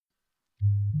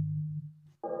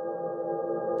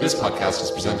This podcast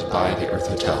is presented by the Earth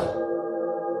Hotel.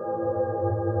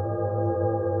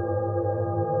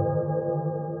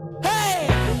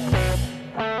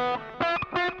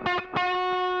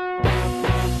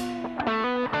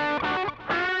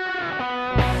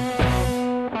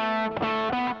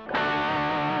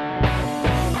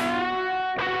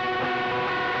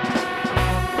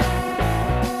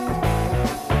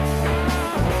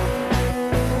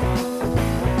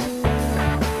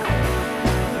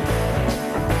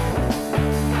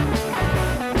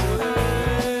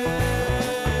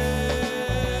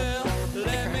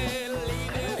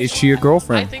 Is she your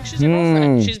girlfriend? I think she's your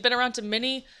girlfriend. She's been around to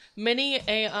many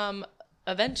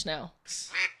events now.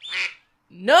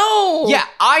 No. Yeah,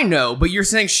 I know, but you're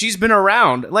saying she's been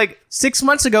around. Like 6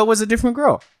 months ago was a different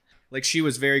girl. Like she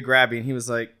was very grabby, and he was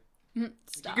like,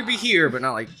 Stop. "You could be here, but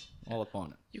not like all up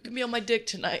on it." You can be on my dick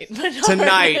tonight. but not Tonight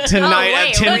right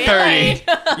at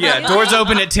 10:30. Yeah, doors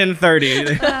open at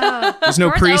 10:30. There's no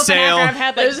pre-sale. I've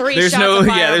had like three There's shots no of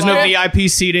there's no Fireball. VIP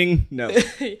seating. No,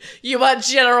 You want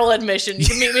general admission. You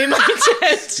can meet me in my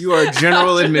tent. you are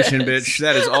general admission, bitch.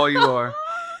 That is all you are.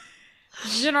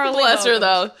 Generally Bless her,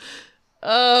 welcome.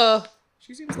 though.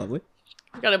 She seems lovely.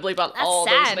 Gotta bleep out That's all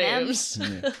sad, those man. names. Yeah,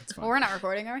 it's Well, fine. we're not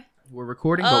recording, are we? We're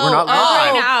recording, but we're not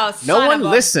live. oh. Now, No son one of a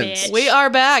listens. bitch. We are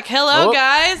back. Hello, Oh.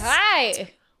 guys.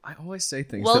 Hi. I always say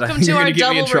things that I Welcome think to are our gonna get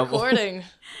me in double trouble. recording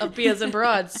of Bias and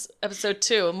Broads, episode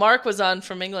 2. Mark was on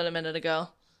from England a minute ago.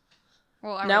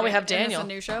 Well, are Now we have is this Daniel. a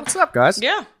new show? What's up, guys?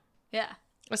 Yeah. Yeah.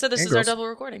 I said this And is our girls. double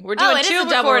recording. We're Oh, doing it is 2 a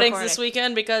double recordings recording. this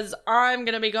weekend because I'm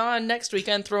going to be gone next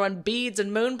weekend throwing beads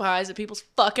and moon pies at people's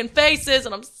fucking faces,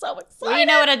 and I'm so excited. Well, you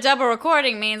know what a double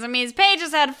recording means. It means Paige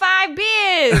has had 5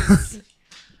 beers.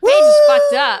 Paige is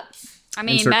fucked up. I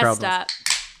mean, Insert crowd messed up.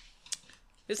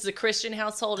 This is a Christian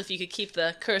household. If you could keep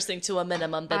the cursing to a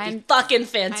minimum, that'd I'm- be fucking I'm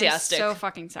fantastic. so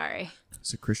fucking sorry.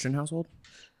 It's a Christian household?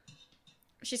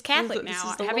 She's Catholic This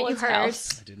now. is the Haven't you Lord's heard?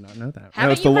 house. I did not know that.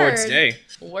 Haven't it's the you Lord's heard? Day.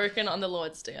 Working on the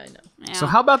Lord's Day, I know. Yeah. So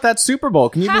how about that Super Bowl?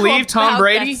 Can you How believe Tom about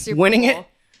Brady that Super winning Bowl? it?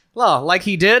 Well, like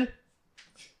he did.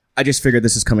 I just figured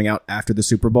this is coming out after the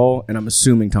Super Bowl, and I'm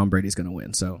assuming Tom Brady's going to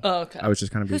win. So Oh, okay. I was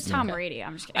just kind of Who's beating Tom him. Brady?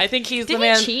 I'm just kidding. I think he's Did the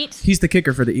man. he cheat? He's the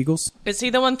kicker for the Eagles. Is he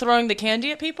the one throwing the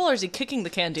candy at people, or is he kicking the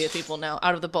candy at people now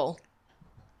out of the bowl?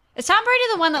 Is Tom Brady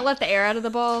the one that let the air out of the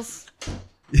balls?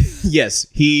 Yes,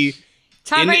 he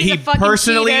Tom Brady's he a fucking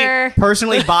cheater.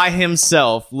 personally by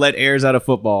himself let airs out of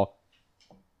football,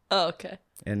 Oh, okay.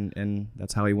 and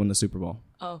that's how he won the Super Bowl.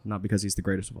 Oh. Not because he's the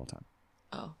greatest of all time.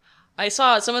 Oh, I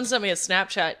saw someone sent me a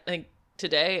Snapchat like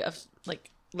today of like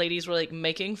ladies were like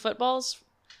making footballs.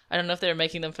 I don't know if they were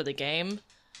making them for the game,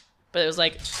 but it was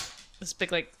like this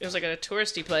big like it was like a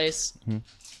touristy place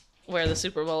where the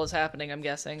Super Bowl is happening. I'm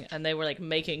guessing, and they were like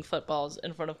making footballs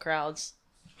in front of crowds.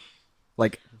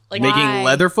 Like Like making Why?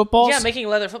 leather footballs. Yeah, making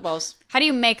leather footballs. How do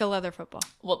you make a leather football?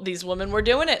 Well, these women were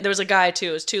doing it. There was a guy too.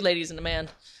 It was 2 ladies and a man.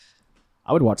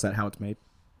 I would watch that. How it's made.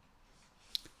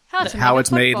 How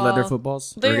It's made. Leather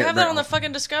footballs. They Or- have that on the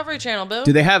fucking Discovery Channel, boo.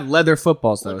 Do they have leather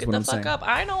footballs though? Look Is it what the I'm fuck saying. up.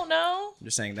 I don't know. I'm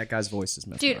just saying that guy's voice is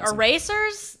messed Dude, up.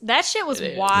 erasers? That shit was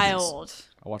It is. wild.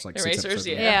 I watched like Erasers, 6 episodes.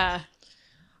 of yeah. it. Yeah.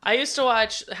 I used to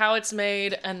watch How It's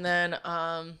Made, and then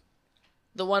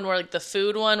the one where like the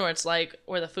food one, where it's like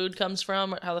where the food comes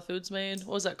from, how the food's made.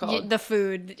 What was that called? The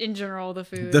food, in general, the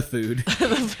food. The food.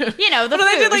 you know, the But food.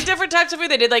 they did like different types of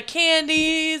food. They did like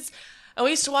candies. And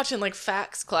we used to watch in like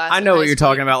facts class. I in know high what you're school.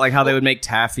 talking about, like how they would make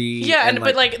taffy. Yeah, and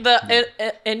but like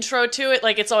the intro to it,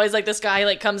 like it's always like this guy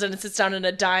like comes in and sits down in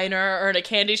a diner or in a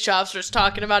candy shop, starts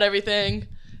talking about everything.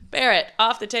 Barrett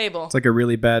off the table. it's like a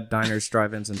really bad diners,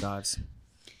 drive-ins, and dives.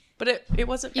 But it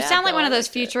wasn't. You bad, sound like though. one of I those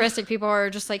liked it. futuristic people who are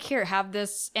just like, here, have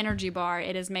this energy bar.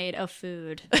 It is made of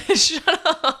food. Shut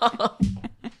up.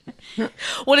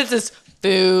 What is this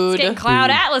food? Getting Cloud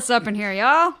Atlas up in here,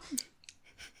 y'all.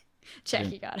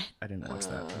 Check, you got it. I didn't watch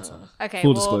that. I'm sorry. Okay,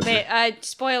 Full well, disclosure.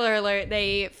 spoiler alert,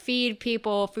 they feed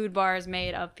people food bars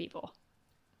made of people.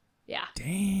 Yeah,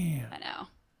 Damn. I know.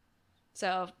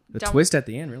 So The don't, twist at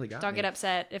the end really got don't me. get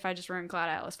upset if I just ruined Cloud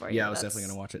Atlas for you. Yeah, I was That's- definitely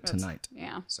gonna watch it that's- tonight.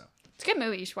 Yeah, So it's a good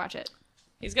movie. You should watch it.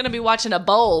 He's gonna be watching a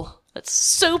bowl. That's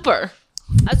super.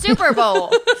 A Super Bowl.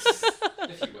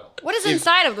 What is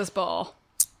inside of this bowl?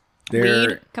 they're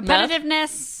Weed.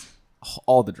 Competitiveness.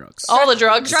 all the drugs. All the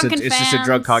drugs. It's, Drunken it's just a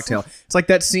drug fans. cocktail. It's like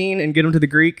that scene in Get Him to the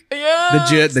Greek.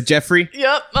 Yeah. The Jeffrey.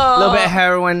 Yep. A little bit of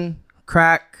heroin,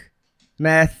 crack,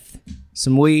 meth,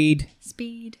 some weed,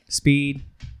 speed,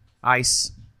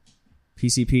 ice,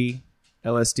 PCP,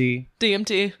 LSD,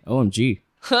 DMT. OMG.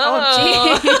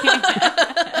 Oh,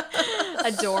 gee.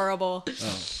 Adorable.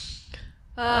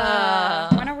 When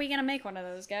are we gonna make one of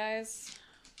those, guys?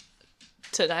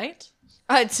 Tonight?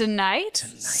 Tonight?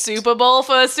 Super Bowl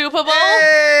for a Super Bowl.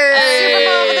 Super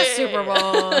Bowl with a Super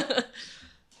Bowl.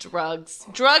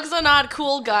 Drugs are not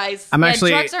cool, guys.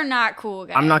 Drugs are not cool,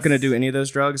 guys. I'm not going to do any of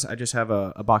those drugs. I just have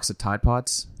a box of Tide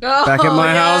Pods back at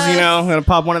my house, you know. I'm going to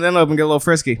pop one of them open, get a little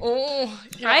frisky. Oh,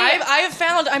 I have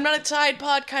found I'm not a Tide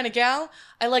Pod kind of gal.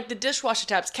 I like the dishwasher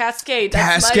tabs. Cascade.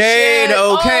 That's my Cascade. shit.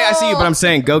 Okay, I see you, Oh. but I'm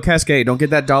saying go Cascade. Don't get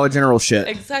that Dollar General shit.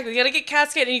 Exactly. You gotta get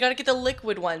Cascade and you gotta get the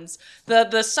liquid ones.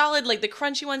 The solid, like the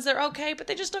crunchy ones, they're okay, but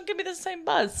they just don't give me the same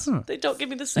buzz. They don't give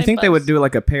me the same I think buzz. they would do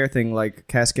like a pair thing like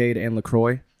Cascade and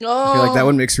LaCroix. Oh. I feel like that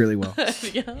would mix really well.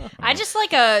 Yeah. I just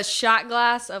like a shot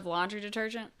glass of laundry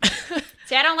detergent.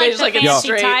 See, I don't like Paige the like it fancy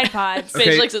straight. Tide Pods. Okay.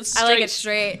 Paige likes it straight. I like it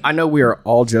straight. I know we are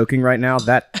all joking right now.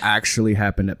 That actually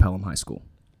happened at Pelham High School.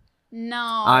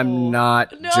 No. I'm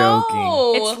not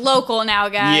joking. It's local now,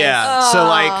 guys. Yeah. So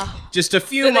like just a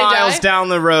few Did they miles die? down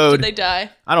the road. Did they die?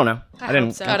 I don't know. I didn't.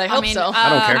 hope so. God, I hope so. I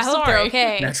don't care. I hope they're Sorry.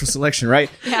 okay. Natural selection, right?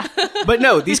 Yeah. But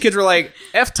no, these kids were like,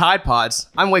 F Tide Pods.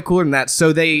 I'm way cooler than that.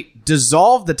 So they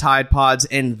dissolved the Tide Pods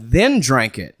and then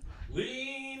drank it.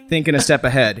 Thinking a step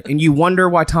ahead. And you wonder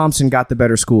why Thompson got the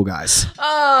better school, guys.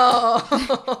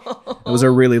 Oh. It was a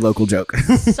really local joke.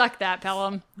 Suck that,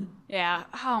 Pelham. Yeah.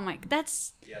 Oh my.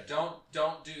 That's. Yeah,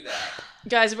 don't do that.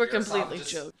 Guys, we're Your completely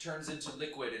esophagus joking. turns into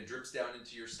liquid and drips down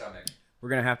into your stomach. We're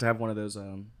going to have one of those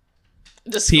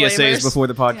Disclaimers. PSAs before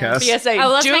the podcast. PSA. Oh,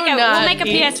 let's do make a. not We'll make a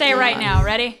eat PSA right drugs. now.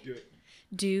 Ready?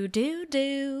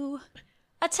 Do.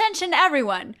 Attention,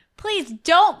 everyone! Please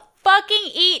don't fucking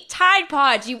eat Tide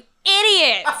Pods, you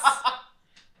idiots!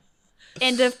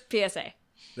 End of PSA.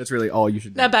 That's really all you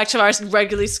should do. Now back to our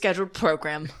regularly scheduled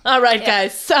program. All right,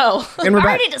 guys. So And we're I back.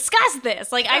 already discussed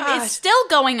this. Like, God. it's still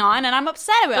going on, and I'm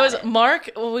upset it about was it. Mark.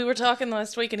 Well, we were talking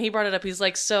last week, and he brought it up. He's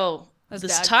like, "So That's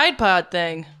this bad. Tide Pod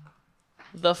thing,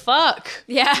 the fuck?"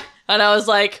 Yeah. And I was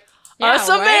like, Yeah, "Us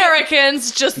right?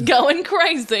 Americans just going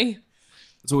crazy.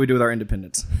 That's what we do with our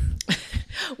independence.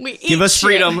 We eat Give us shit."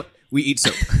 freedom. We eat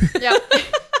soap. Yep.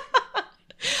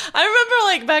 I remember,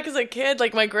 like, back as a kid,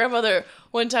 like, my grandmother,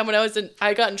 one time when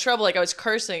I got in trouble, like, I was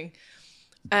cursing.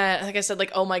 And like I said,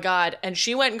 like, oh my God. And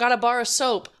she went and got a bar of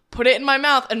soap, put it in my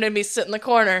mouth, and made me sit in the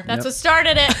corner. That's what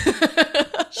started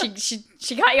it.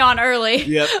 She got you on early.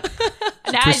 Yep.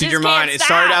 Now I Twisted just your mind. can't It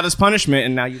started stop. out as punishment,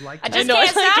 and now you like I it. just know, I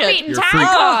can't like stop it. eating You're a Tide freak.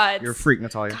 Pods. You're a freak,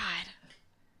 Natalia.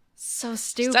 So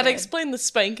stupid. Does that explain the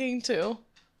spanking, too?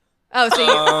 Oh, so you.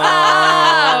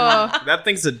 That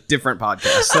thing's a different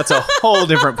podcast. That's a whole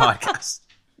different podcast.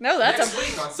 No, that's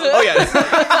a. Oh,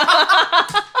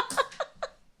 yeah.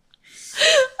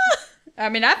 I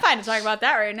mean, I'm fine to talk about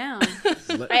that right now.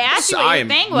 I asked you I what your am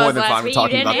thing more was than last fine with week.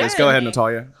 talking You about didn't this. Go answer ahead, me.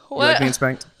 Natalia. You What? like being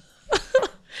spanked?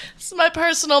 This is my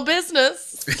personal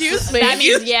business. Excuse me. That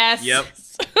means yes.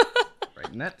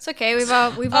 Right in that. It's okay. We've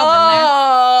all been there.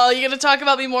 Oh, you gonna talk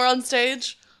about me more on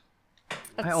stage?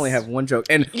 I only have one joke.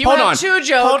 And You hold have on. 2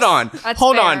 jokes. Hold on. That's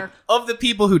Hold fair. on. Of the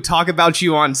people who talk about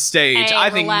you on stage, Hey,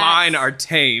 I think relax. mine are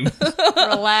tame.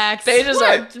 Relax.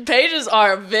 Pages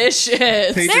are vicious.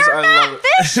 Pages They're are not love-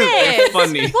 vicious. They're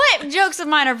funny. What jokes of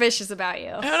mine are vicious about you?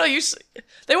 I don't know.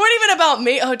 They weren't even about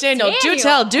me. Oh, Daniel,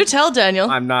 do tell, Daniel.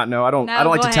 I'm not. No, I don't. No, I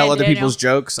don't like go to tell ahead, other Daniel. people's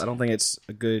jokes. I don't think it's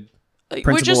a good We're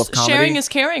principle just of comedy. sharing is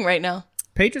caring right now.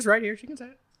 Paige is right here. She can say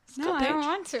it. No, I don't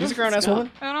want to. She's a grown ass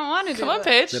woman. I don't want to do Come on, it.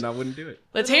 Paige. Then I wouldn't do it.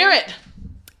 Let's hear it.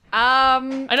 I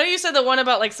know you said the one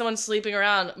about like someone sleeping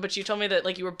around, but you told me that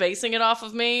like you were basing it off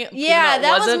of me. even yeah, though it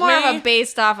that was wasn't more me. of a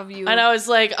based off of you. And I was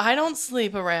like, I don't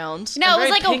sleep around. No, I'm it was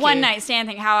very like picky. a one night stand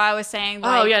thing. How I was saying.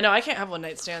 Like, Oh yeah, no, I can't have one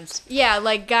night stands. Yeah,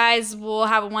 like guys will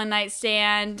have a one night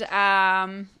stand.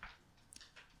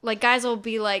 Like guys will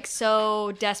be like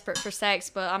so desperate for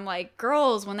sex, but I'm like,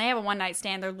 girls, when they have a one night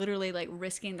stand, they're literally like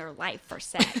risking their life for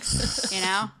sex, you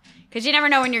know? Because you never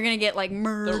know when you're gonna get like The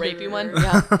murdered. rapey one.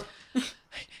 Yeah.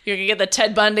 You're gonna get the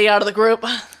Ted Bundy out of the group.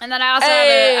 And then I also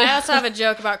Hey! have a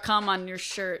joke about cum on your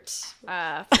shirt for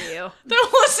you. That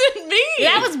wasn't me.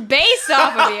 That was based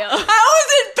off of you. And How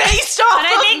is it based off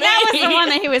I think of that was me? the one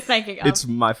that he was thinking of. It's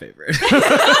my favorite.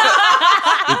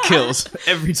 It kills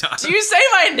every time. Do you say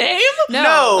my name? no.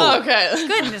 No. Okay.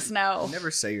 Goodness, no. Never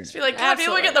say your Be name. like, God,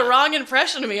 people Absolutely get the wrong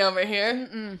impression of me over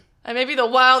here. I may be the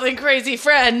wild and crazy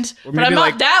friend, but maybe I'm not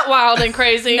like- that wild and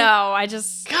crazy. No, I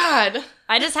just God.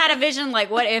 had a vision like,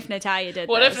 what if Natalia did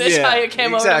What this? if Natalia Yeah,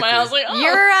 came over to my exactly. house like,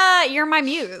 oh, You're my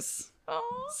muse.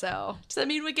 oh. So, Does that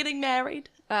mean we're getting married?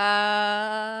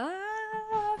 uh,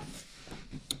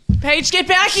 Paige, get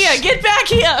back here! Get back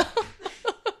here!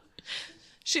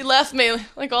 She left me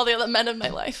like all the other men of my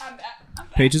life.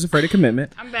 Paige is afraid of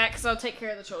commitment. I'm back because I'll take care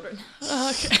of the children.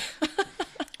 Okay.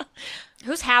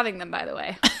 Who's having them, by the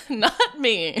way? Not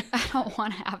me. I don't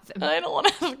want to have them. I don't want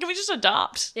to. Can we just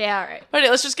adopt? Yeah, all right. Right,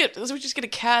 let's just get a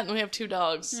cat and we have 2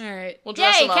 dogs. All right. We'll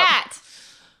dress Yay, them up. cat!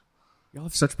 Y'all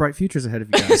have such bright futures ahead of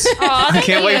you guys. Aw, I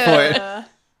can't wait for it. you.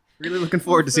 Really looking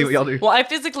forward to see what y'all do. Well, I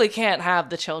physically can't have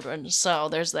the children, so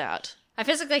there's that. I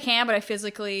physically can, but I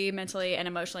physically, mentally, and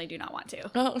emotionally do not want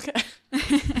to. Oh, okay.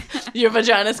 Your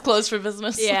vagina's closed for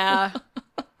business. Yeah.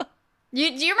 Do you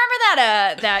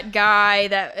remember that guy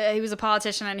that he was a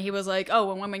politician and he was like, oh,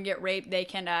 when women get raped, they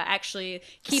can actually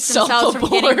keep themselves from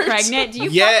getting Self-abort. pregnant? Do you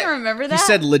fucking remember that? He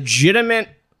said legitimate.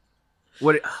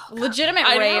 What? legitimate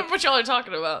I rape. know what y'all are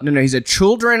talking about. No. He said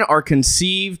children are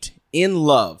conceived in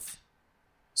love,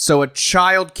 so a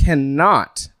child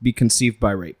cannot be conceived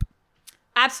by rape,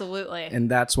 Absolutely. and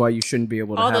that's why you shouldn't be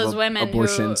able to All have those women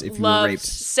abortions who if you were loved raped.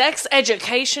 Sex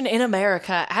education in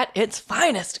America at its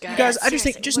finest, guys. Guys, I just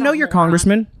think seriously, just what a know your moron.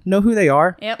 congressmen, know who they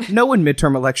are, Yep. know when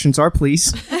midterm elections are, please.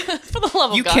 For the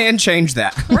love of You God. can change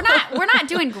that. we're not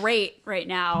doing great right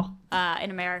now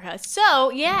in America. So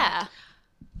yeah.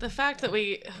 The fact that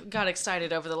we got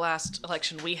excited over the last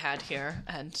election we had here,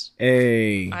 and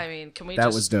Hey, I mean, can we? that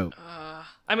just, was dope.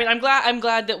 I mean, I'm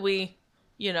glad that we,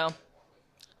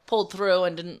 pulled through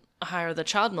and didn't hire the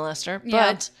child molester.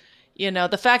 Yeah. But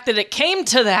the fact that it came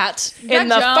to that Doug in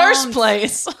the Jones. first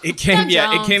place. It came, Doug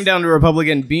yeah, it Jones. came down to a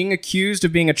Republican being accused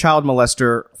of being a child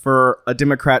molester for a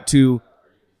Democrat to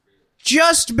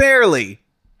just barely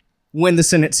win the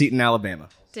Senate seat in Alabama.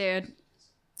 Dude.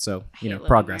 So, hate living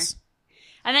progress.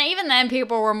 And then even then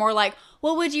people were more like,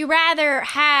 well, would you rather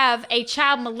have a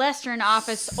child molester in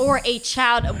office or a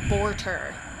child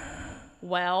aborter?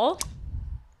 Well,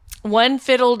 One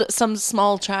fiddled some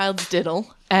small child's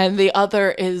diddle, and the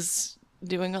other is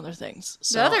doing other things.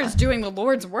 So the other's doing the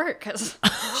Lord's work because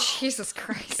Jesus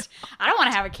Christ. I don't want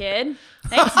to have a kid.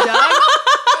 Thanks, Doug.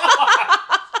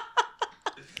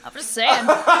 I'm just saying.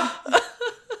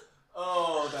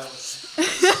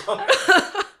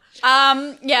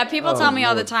 Yeah, people tell me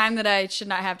all the time that I should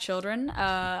not have children.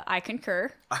 I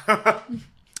concur.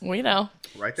 we know.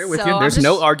 Right there with So you. I'm There's just-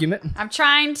 no argument. I'm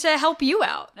trying to help you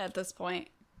out at this point.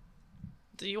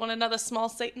 Do you want another small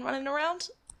Satan running around?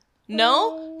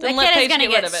 No? That Then let kid is Paige gonna get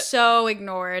rid get of it. so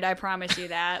ignored. I promise you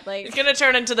that. Like, It's gonna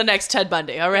turn into the next Ted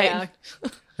Bundy, all right? yeah. I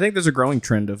think there's a growing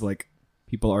trend of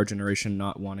people our generation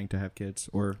not wanting to have kids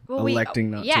or Well,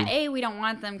 electing not yeah, to. A, we don't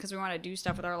want them because we want to do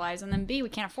stuff with our lives, and then B, we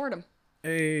can't afford them.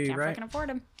 Hey, Can't right. freaking afford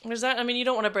them. There's that. I mean, you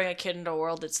don't want to bring a kid into a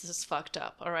world that's this fucked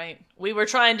up, all right? We were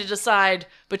trying to decide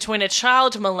between a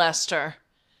child molester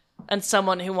and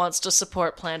someone who wants to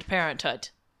support Planned Parenthood.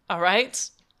 All right?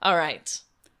 All right.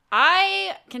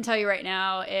 I can tell you right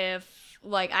now, if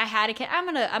I had a kid, I'm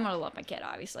gonna love my kid,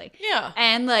 obviously. Yeah.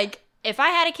 And if I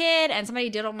had a kid and somebody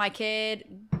diddled my kid,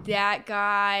 that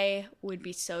guy would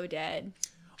be so dead.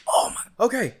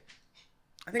 Okay.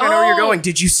 I think I know where you're going.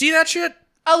 Did you see that shit?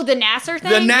 Oh, the Nasser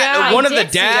thing. One of the I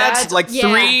did see dads, that. Yeah.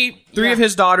 three Yeah. of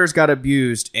his daughters got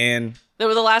abused, and There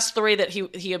were the last 3 that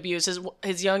he abused.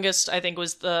 His youngest, I think,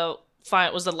 was the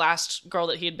last girl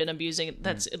that he had been abusing.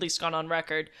 That's at least gone on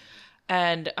record.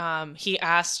 And he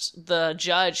asked the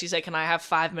judge, he said, "Can I have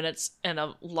 5 minutes in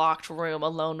a locked room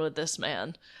alone with this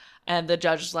man?" And the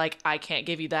judge was like, "I can't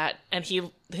give you that." And he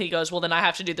goes, "Well, then I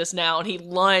have to do this now." And he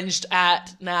lunged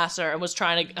at Nasser and was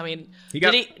trying to. I mean, he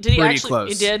got did he pretty actually? close.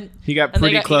 He did. He got And they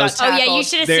pretty he close. Oh yeah, you tackled.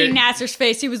 should have There- seen Nasser's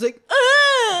face. He was like,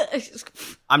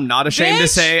 I'm not ashamed to Bitch.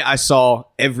 say I saw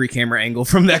every camera angle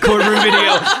from that courtroom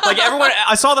video. Everyone,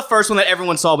 I saw the first one that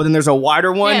everyone saw, but then there's a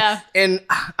wider one. Yeah. And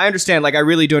I understand, I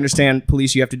really do understand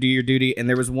police, you have to do your duty. And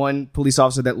there was one police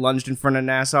officer that lunged in front of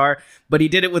Nassar, but he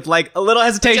did it with a little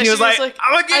hesitation. He was like,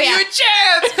 I'm going to give you a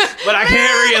chance, but I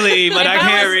can't really,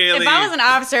 If I was an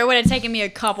officer, it would have taken me a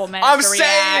couple minutes I'm to saying-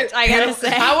 react. I gotta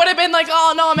say. I would have been like,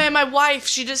 "Oh no, man, my wife,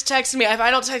 she just texted me. If I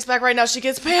don't text back right now, she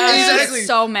gets pissed." I was Exactly.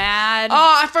 so mad.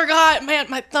 Oh, I forgot. Man,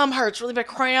 my thumb hurts really bad.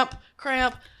 Cramp.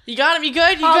 You got him? You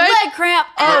good? You Oh, good? leg cramp.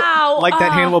 Ow. Like that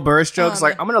oh. Hannibal Buress joke. It's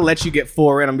I'm going to let you get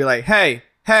 4 in. I'm be like, hey,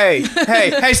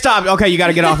 stop. Okay, you got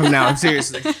to get off him now.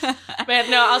 Seriously. Man,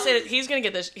 no, I'll say that he's gonna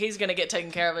get this. He's gonna get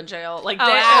taken care of in jail. In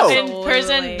absolutely.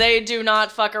 prison, they do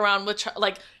not fuck around with.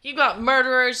 You've got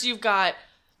murderers. You've got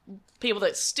people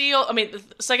that steal. I mean,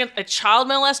 the second a child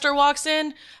molester walks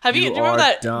in, do you remember are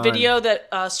that done. video that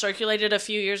circulated a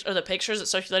few years, or the pictures that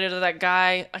circulated of that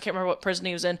guy? I can't remember what prison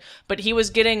he was in, but he was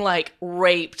getting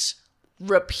raped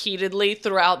repeatedly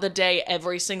throughout the day,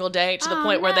 every single day, to the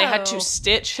point where they had to no.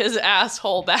 stitch his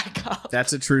asshole back up.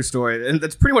 That's a true story. And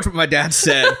that's pretty much what my dad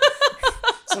said.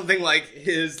 Something like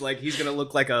he's going to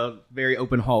look like a very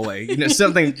open hallway.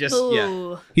 Something just, yeah.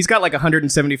 Ooh. He's got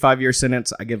 175-year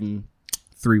sentence. I give him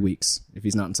 3 weeks if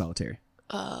he's not in solitary.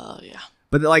 Yeah.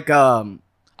 But like,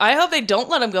 I hope they don't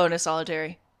let him go into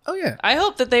solitary. oh yeah, I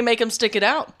hope that they make him stick it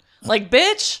out. Like,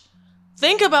 bitch,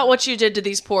 think about what you did to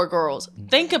these poor girls.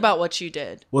 Think about what you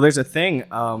did. well, there's a thing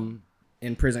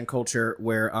in prison culture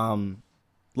where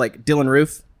like Dylan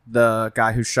Roof, the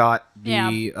guy who shot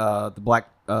the black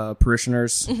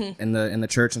parishioners in the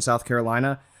church in South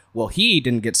Carolina. Well, he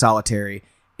didn't get solitary,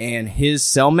 and his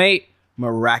cellmate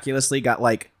miraculously got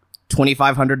like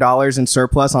 $2,500 in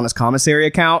surplus on his commissary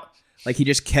account. Like he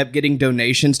just kept getting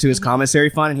donations to his commissary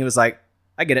fund, and he was like,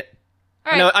 "I get it.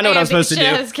 I know what I'm supposed to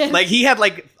do." Like he had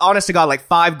like, honest to God, like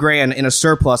 $5,000 in a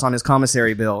surplus on his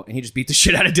commissary bill, and he just beat the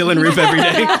shit out of Dylan Roof every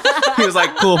day. He was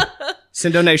like, "Cool,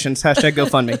 send donations. Hashtag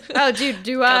GoFundMe." Oh, dude,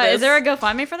 is there a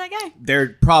GoFundMe for that guy? There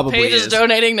probably Paige is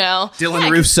donating now. Dylan Yeah,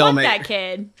 Roof's 'cause fuck cellmate. that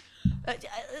kid.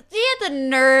 He had the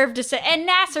nerve to say, and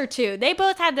Nasser too. They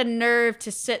both had the nerve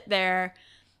to sit there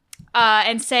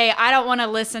and say, "I don't want to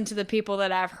listen to the people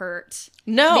that I've hurt."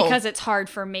 No. because it's hard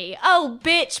for me. Oh,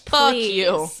 bitch, Fuck please.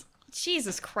 you.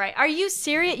 Jesus Christ. Are you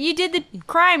serious? You did the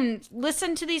crime.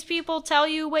 Listen to these people tell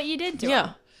you what you did to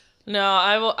them. No,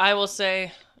 I will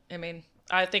say, I mean,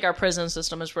 I think our prison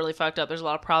system is really fucked up. There's a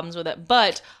lot of problems with it.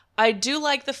 But I do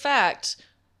like the fact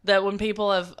that when people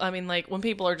when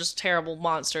people are just terrible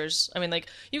monsters, I mean, like,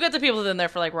 you got the people that are in there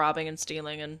for, like, robbing and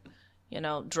stealing and,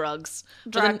 drugs.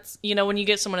 But then, when you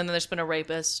get someone in there that's been a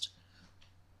rapist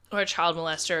or a child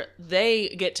molester, they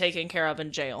get taken care of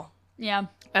in jail. Yeah.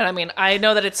 And I mean, I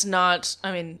know that it's not,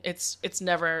 I mean, it's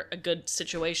never a good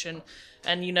situation,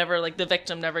 and you never, like, the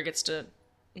victim never gets to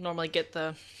normally get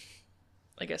the,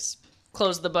 I guess,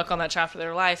 close the book on that chapter of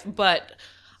their life. But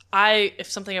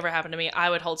if something ever happened to me, I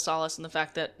would hold solace in the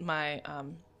fact that my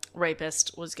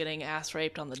rapist was getting ass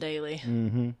raped on the daily.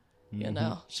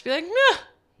 Just be like, meh.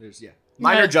 There's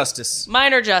minor justice.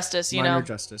 Minor justice, you Minor know.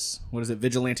 justice. What is it?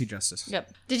 Vigilante justice.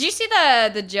 Yep. Did you see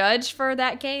the judge for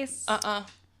that case?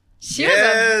 She was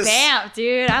Yes. a vamp,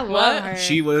 dude. I love What? her.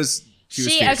 She was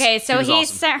fierce. Okay, so She was he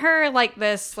awesome. sent her like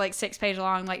this 6-page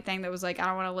long thing that was like, I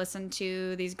don't want to listen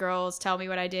to these girls tell me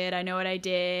what I did. I know what I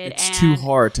did. It's and too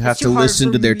hard to have it's to too hard listen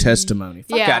for to their me." testimony.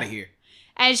 Fuck Yeah. out of here.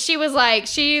 And she was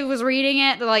reading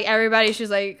it to like everybody. She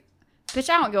was like, bitch,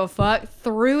 I don't give a fuck.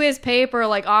 Threw his paper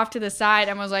like off to the side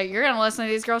and was like, you're going to listen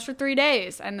to these girls for 3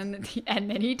 days. And then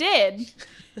he did.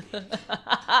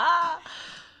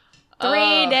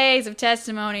 3 days of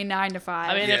testimony, 9 to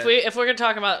 5. I mean, Yeah. if we're gonna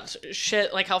talk about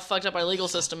shit like how fucked up our legal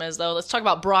system is, though, let's talk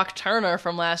about Brock Turner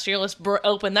from last year. Let's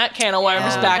open that can of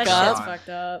worms back that up. shit's fucked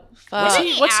up. What's Is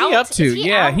he, he what's he out? up to? Is he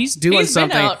Yeah, out? he's doing He's been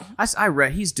something. out. I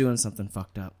read he's doing something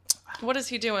fucked up. What is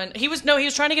he doing? He was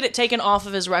trying to get it taken off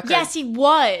of his record. Yes, he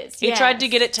was. He tried to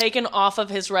get it taken off of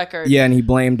his record. Yeah, and he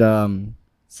blamed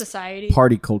Society.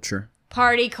 party culture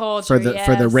Party culture, for the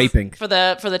yes. raping. For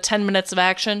the 10 minutes of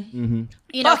action.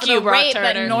 You know, Fuck for you, the Brock rape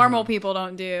that Turner. normal people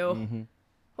don't do.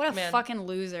 What a Man. fucking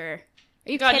loser.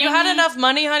 Are you God, kidding you had me? enough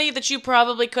money, honey, that you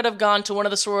probably could have gone to one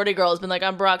of the sorority girls, been like,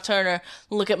 I'm Brock Turner.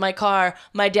 Look at my car.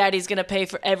 My daddy's gonna pay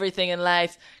for everything in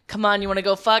life. Come on, you want to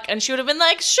go fuck? And she would have been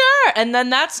like, sure. And then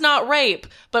that's not rape.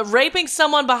 But raping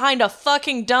someone behind a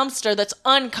fucking dumpster that's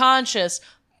unconscious,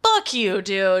 fuck you,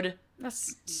 dude.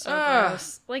 That's so Ugh.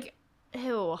 gross. Like,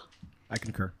 ew. I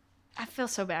concur. I feel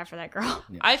so bad for that girl.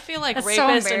 I feel like That's so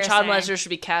rapists and child embarrassing. molesters should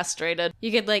be castrated.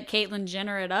 You could like Caitlyn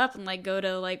Jenner it up and like go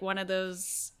to like one of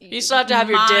those. You still have to have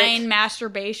your dick. mind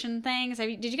masturbation things.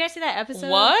 Did you guys see that episode?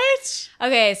 What?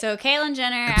 Okay, so Caitlyn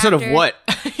Jenner. Episode of after- what?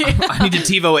 I need to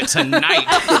TiVo it tonight.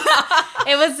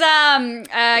 It was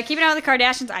Keeping Up with the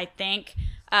Kardashians, I think.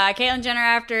 Caitlyn Jenner,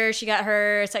 after she got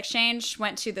her sex change,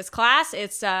 went to this class.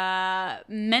 It's a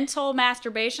mental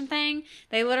masturbation thing.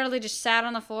 They literally just sat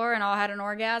on the floor and all had an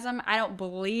orgasm. I don't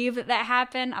believe that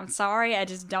happened. I'm sorry, I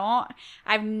just don't.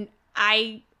 I don't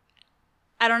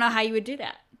know how you would do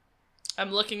that.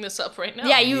 I'm looking this up right now.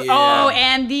 Yeah, you. Yeah. Oh,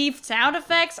 and the sound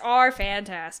effects are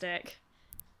fantastic.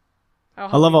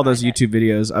 I love all those YouTube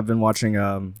videos. I've been watching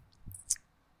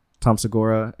Tom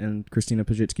Segura and Christina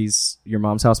Pajitsky's Your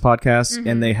Mom's House podcast,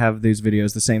 and they have these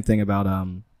videos. The same thing about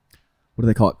what do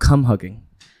they call it? Cum hugging,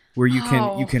 where you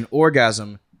can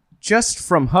orgasm just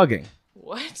from hugging.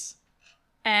 What?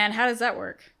 And how does that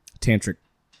work? Tantric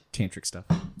stuff.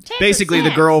 Basically, the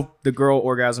 10%. girl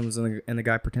orgasms and the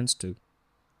guy pretends to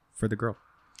for the girl.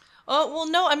 Oh, well,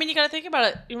 no. I mean, you got to think about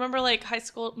it. You remember, like, high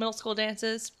school, middle school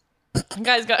dances?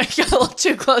 guys got a little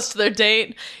too close to their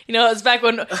date. You know, it was back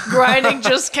when grinding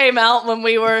just came out when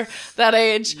we were that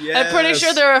age. I'm pretty Yes.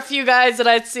 sure there were a few guys that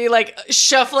I'd see like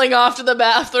shuffling off to the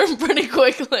bathroom pretty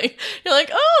quickly. You're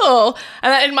like, oh.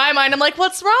 And then in my mind, I'm like,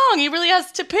 what's wrong? He really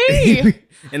has to pee.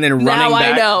 And then running Now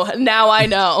back. I know. Now I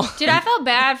know. Dude, I felt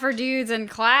bad for dudes in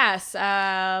class.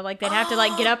 Like they'd have to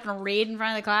like get up and read in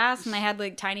front of the class, and they had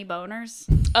like tiny boners.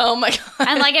 Oh my God.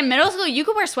 And like in middle school, you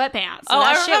could wear sweatpants. So Oh,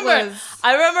 that I shit remember. was.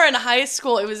 I remember in high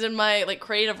school, it was in my like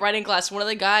creative writing class. One of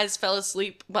the guys fell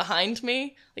asleep behind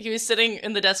me. Like he was sitting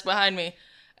in the desk behind me,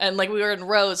 and like we were in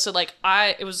rows. So like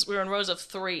we were in rows of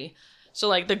 3. So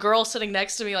like the girl sitting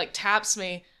next to me like taps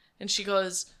me, and she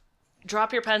goes,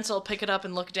 "Drop your pencil, pick it up,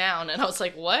 and look down." And I was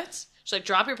like, "What?" She's like,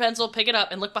 "Drop your pencil, pick it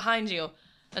up, and look behind you."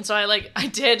 And so I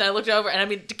did. I looked over, and I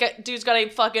mean, dude's got a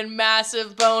fucking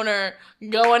massive boner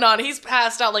going on. He's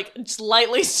passed out, like,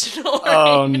 slightly snoring.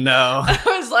 Oh, no. I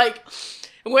was like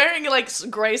wearing like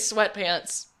gray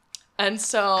sweatpants. And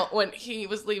so when he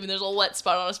was leaving, there's a wet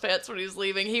spot on his pants when he was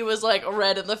leaving. He was like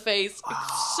red in the face.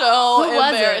 So Who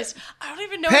was it? embarrassed. I don't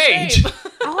even know Paige. his name.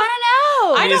 I want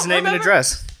to know. I His don't name and remember.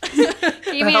 address.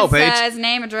 You mean hell, Paige? his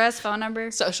name, address, phone number,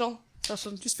 Social.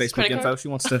 social, Just Facebook Credit info. card? She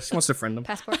wants to friend them.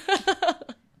 passport?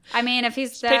 I mean, if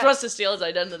he's Paige that, wants to steal his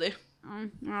identity. I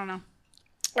don't know.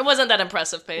 It wasn't that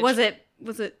impressive, Paige. Was it?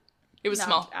 It was No,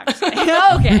 small. I'm just kidding.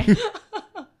 Okay,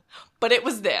 But it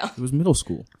was there. It was middle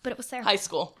school. but it was there. High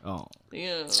school. Oh,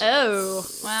 Yeah. Oh,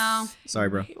 well. sorry,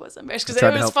 bro. He was embarrassed because Tried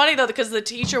it to was help. funny though because the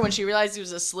teacher, when she realized he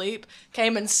was asleep,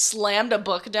 came and slammed a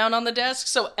book down on the desk.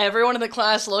 So everyone in the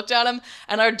class looked at him,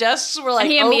 and our desks were like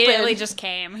And he open. immediately just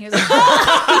came. He was like,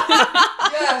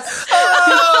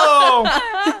 Oh!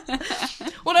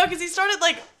 Well, no, because he started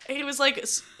like he was like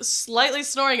slightly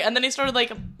snoring, and then he started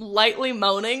like lightly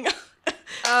moaning.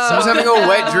 I was having a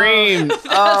wet dream. That's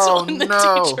Oh, when the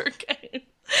no. teacher came.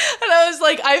 And I was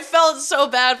like, I felt so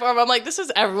bad for him. I'm like, this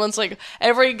is everyone's like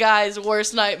every guy's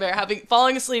worst nightmare,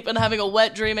 falling asleep and having a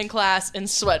wet dream in class in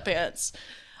sweatpants.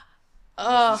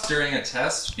 During a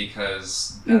test,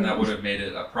 because then that would have made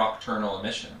it a procturnal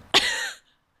emission.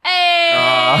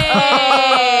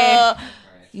 hey.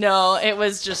 No, it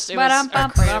was just it was Ba-dum-bum, our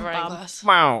creative ba-dum-bum. writing class.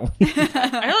 Wow.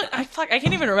 I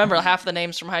can't even remember half the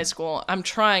names from high school. I'm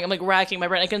trying. I'm like racking my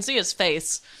brain. I can see his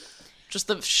face. Just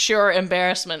the sheer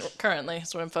embarrassment currently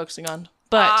is what I'm focusing on.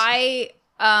 But I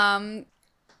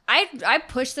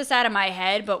pushed this out of my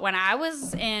head, but when I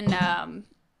was in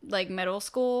like middle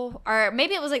school, or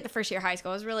maybe it was like the first year of high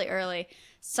school, it was really early.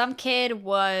 Some kid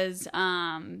was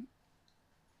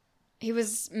he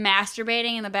was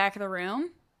masturbating in the back of the room.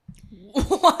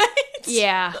 what?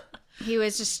 Yeah. He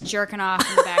was just jerking off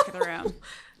in the back of the room.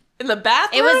 In the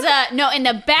bathroom? It was no, in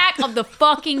the back of the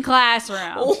fucking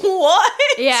classroom. What?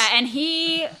 Yeah, and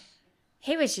he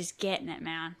was just getting it,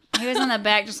 man. He was in the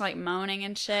back just like moaning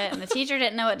and shit, and the teacher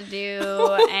didn't know what to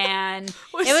do, and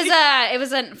it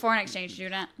was a foreign exchange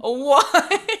student, What?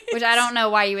 which I don't know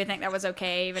why you would think that was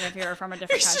okay, even if you were from a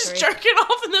different He's just country. jerking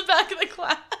off in the back of the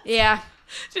class. Yeah,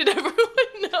 Did everyone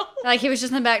know? like he was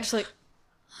just in the back, just like,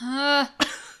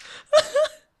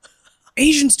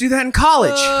 Asians do that in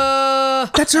college.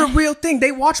 That's a real thing.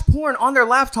 They watch porn on their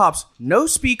laptops. No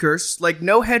speakers, like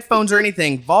no headphones or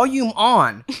anything. Volume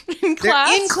on. In class?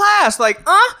 They're in class, like,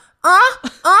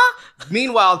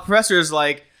 Meanwhile, the professor's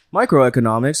like,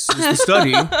 microeconomics is the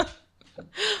study.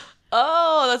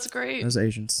 Oh, that's great. Those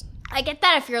Asians. I get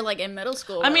that if you're like in middle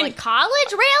school. I mean- like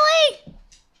college, really?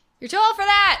 You're too old for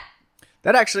that.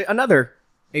 That actually, another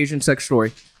Asian sex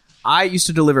story. I used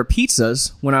to deliver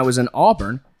pizzas when I was in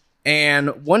Auburn,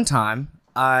 and one time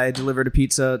I delivered a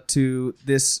pizza to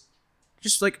this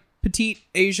just like petite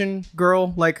Asian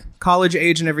girl, like college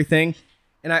age and everything,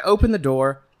 and I opened the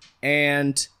door,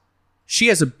 and she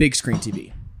has a big screen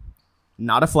TV.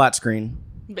 Not a flat screen,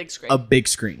 Big screen. a big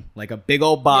screen, like a big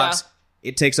old box.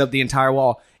 It takes up the entire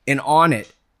wall, and on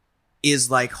it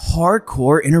is like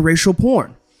hardcore interracial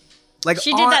porn. Like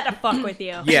She did that to fuck with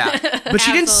you. yeah, but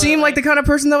she didn't seem like the kind of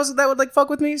person that would like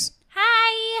fuck with me.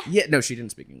 Hi. Yeah, no, she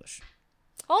didn't speak English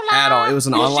Hola. at all. It was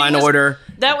an online was- order.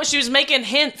 She was making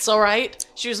hints, all right?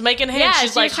 She was making hints. Yeah,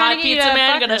 She's she like, was trying hot to get you pizza to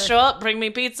man, fuck gonna her. show up, bring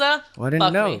me pizza. Well, I didn't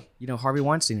Fuck know. me. You know, Harvey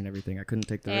Weinstein and everything. I couldn't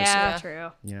take the risk. Yeah, Yeah.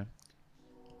 true. You know,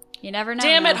 You never know.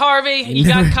 Damn it, man. Harvey. You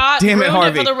got caught. Damn it, Ruined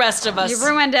Harvey. for the rest of us. You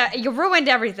ruined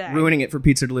everything. ruining it for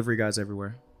pizza delivery guys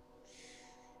everywhere.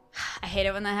 I hate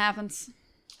it when that happens.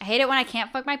 I hate it when I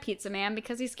can't fuck my pizza man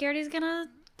because he's scared he's gonna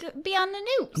be on the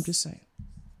news. I'm just saying.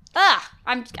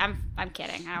 I'm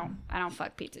kidding. I don't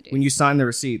fuck pizza dudes. When you sign the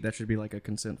receipt, that should be like a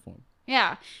consent form.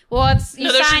 Yeah. Well, it's you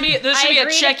No, there sign, should be I a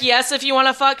agree check to- yes if you want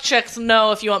to fuck, check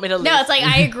no if you want me to leave. No, it's like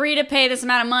I agree to pay this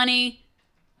amount of money.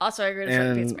 Also, I agree to fuck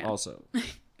a pizza And man. also,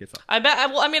 get fucked. I bet.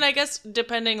 Well, I mean, I guess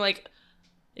depending, like,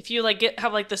 if you like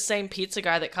have like the same pizza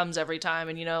guy that comes every time,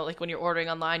 and like when you're ordering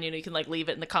online, you can like leave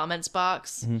it in the comments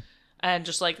box, and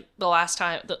just like the last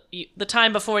time, the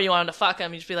time before you wanted to fuck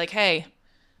him, you just be like, hey,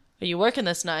 are you working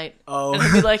this night? Oh. And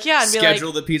he'd be like, yeah, and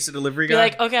Schedule the pizza delivery be guy.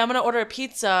 like, okay, I'm gonna order a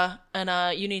pizza,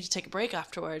 and you need to take a break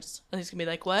afterwards. And he's gonna be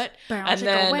like, what? Bow, And chicka,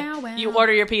 then wow, wow. you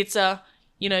order your pizza.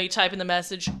 You type in the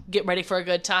message, get ready for a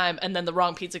good time, and then the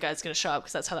wrong pizza guy's gonna show up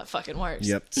because that's how that fucking works.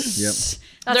 Yep. That's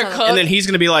They're how- cooked, And then he's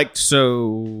gonna be like,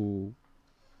 so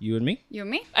you and me? You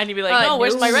and me? and you'd be like, no,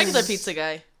 where's my no. regular pizza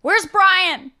guy? Where's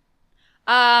Brian?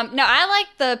 No, I like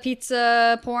the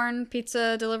pizza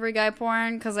delivery guy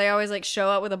porn, because they always like show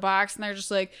up with a box and they're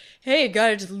just like, hey, got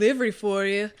a delivery for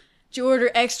you. Did you order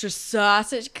extra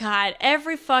sausage? God,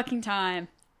 every fucking time.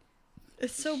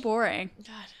 It's so boring.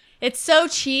 God. It's so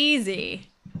cheesy.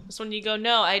 It's when you go,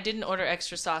 no, I didn't order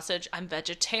extra sausage. I'm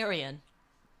vegetarian.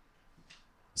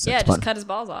 Yeah, just cut his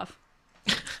balls off.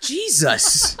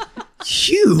 Jesus.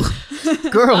 You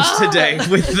girls today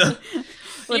with the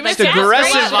You make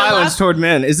aggressive sense, right? violence toward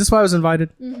men. Is this why I was invited?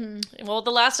 Well,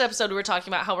 the last episode we were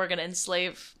talking about how we're going to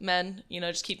enslave men.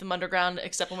 Just keep them underground,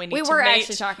 except when we need We to were mate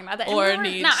actually talking about that. or And we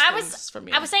were- need no, I things was from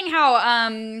you. I was saying how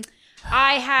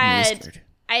I Whispered.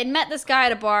 had met this guy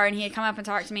at a bar and he had come up and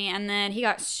talked to me, and then he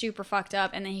got super fucked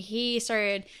up, and then he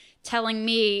started telling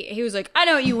me, he was like, I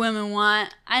know what you women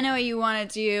want. I know what you want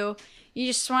to do. You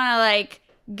just want to like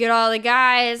get all the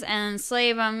guys and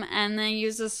enslave them and then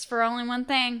use this for only one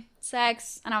thing,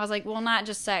 sex. And I was like, well, not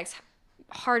just sex,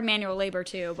 hard manual labor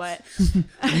too, but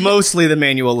Mostly the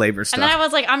manual labor stuff. and then I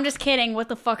was like, I'm just kidding. What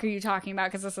the fuck are you talking about?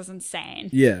 Because this is insane.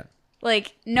 Yeah.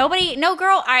 Like, no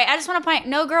girl, I just want to point,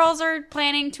 no girls are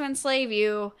planning to enslave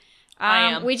you.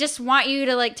 I am. We just want you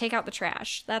to, like, take out the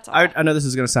trash. That's all. I know this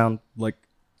is going to sound like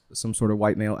some sort of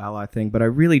white male ally thing, but I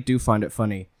really do find it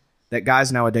funny that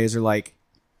guys nowadays are like,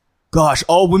 gosh,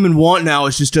 all women want now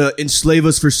is just to enslave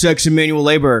us for sex and manual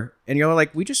labor. And you're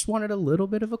like, we just wanted a little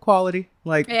bit of equality.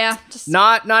 Like, Yeah, just,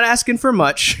 not asking for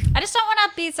much. I just don't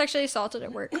want to be sexually assaulted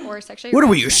at work or sexually What are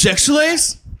we, your harassed. sex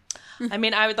slaves? I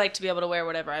mean, I would like to be able to wear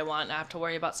whatever I want and not have to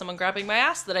worry about someone grabbing my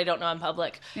ass that I don't know in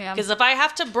public. Yeah. Because if I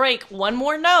have to break one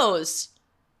more nose,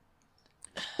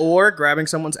 Or grabbing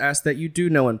someone's ass that you do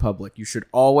know in public. You should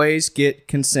always get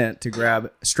consent to grab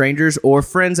strangers or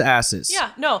friends' asses.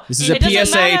 yeah, no. This is a It doesn't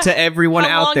PSA matter to everyone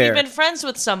how out long there. you've been friends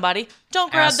with somebody,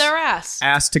 don't grab Ass. their ass.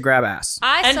 Ass to grab ass.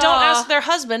 And don't ask their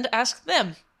husband, ask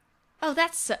them. Oh,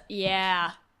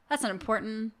 yeah. That's an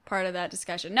important part of that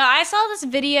discussion. No, I saw this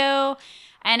video,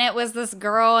 and it was this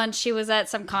girl, and she was at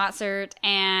some concert,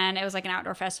 and it was like an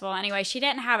outdoor festival. Anyway, she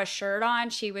didn't have a shirt on.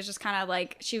 She was just kind of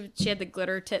like, she had the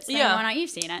glitter tits thing Yeah. going on. You've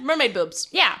seen it. Mermaid boobs.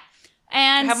 Yeah.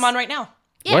 And I have them on right now.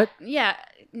 Yeah, What? Yeah.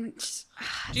 Do you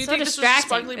so think this was a distracting.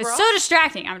 sparkly bra? It's so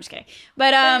distracting. I'm just kidding.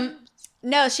 But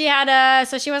no, she had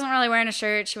so she wasn't really wearing a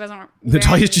shirt. She wasn't. Natalia's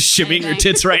wearing just shimmying her anything.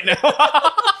 tits right now.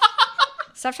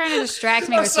 Stop trying to distract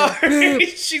me with Sorry.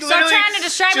 She Stop literally trying to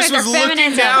distract me just with was your looking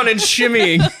feminism. down and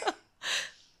shimmying.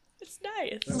 It's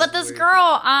nice. But this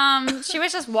girl, she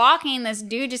was just walking. This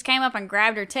dude just came up and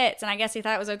grabbed her tits, and I guess he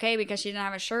thought it was okay because she didn't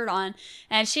have a shirt on.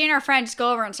 And she and her friend just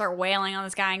go over and start wailing on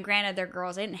this guy. And granted, they're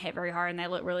girls; they didn't hit very hard, and they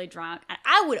look really drunk. And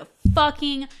I would have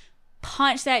fucking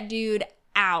punched that dude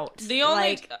out. The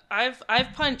only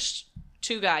I've punched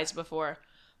two guys before.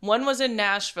 One was in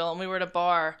Nashville, and we were at a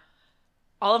bar.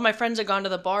 All of my friends had gone to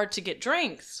the bar to get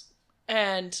drinks,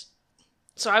 and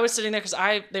so I was sitting there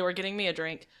because they were getting me a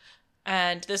drink,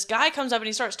 and this guy comes up and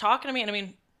he starts talking to me, and I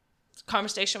mean, the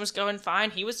conversation was going fine.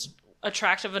 He was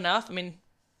attractive enough. I mean,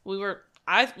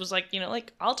 I was like,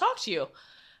 I'll talk to you,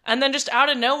 and then just out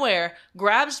of nowhere,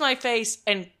 grabs my face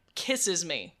and kisses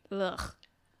me. Ugh.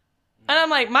 And I'm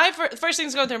like, my first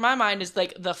thing's going through my mind is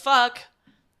like, the fuck?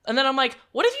 And then I'm like,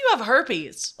 what if you have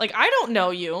herpes? Like, I don't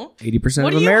know you. 80%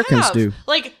 What of do Americans you have? do.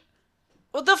 Like,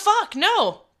 what the fuck?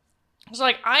 No. So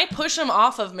like, I push him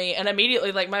off of me, and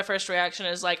immediately, like, my first reaction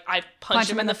is like, I punch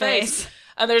him in the face.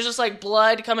 And there's just like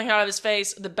blood coming out of his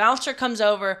face. The bouncer comes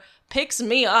over, picks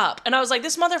me up, and I was like,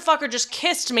 this motherfucker just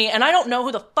kissed me, and I don't know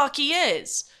who the fuck he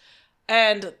is.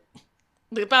 And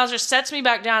the bouncer sets me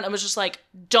back down and was just like,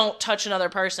 don't touch another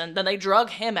person. Then they drug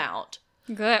him out.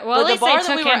 Good. Well, at But the least bar they that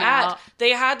took we were him out. at, they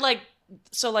had like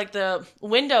the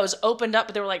windows opened up,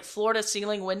 but they were like floor to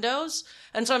ceiling windows.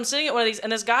 And so I'm sitting at one of these,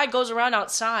 and this guy goes around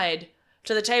outside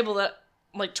to the table that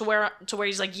like to where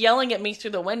he's like yelling at me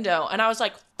through the window, and I was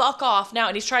like, fuck off now.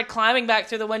 And he's tried climbing back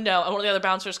through the window, and one of the other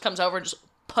bouncers comes over and just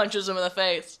punches him in the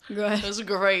face. Good. It was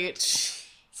great.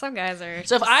 Some guys are.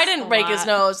 So if I didn't break his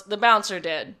nose, the bouncer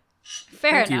did.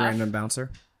 Fair Thank you, enough. random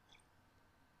bouncer.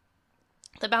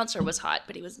 The bouncer was hot,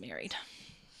 but he was married.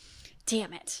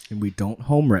 Damn it. And we don't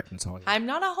home wreck. That's all. I'm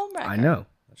not a homewrecker. I know.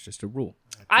 That's just a rule.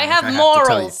 I feel have like to tell you.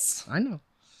 morals. I know.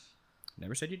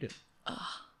 Never said you did.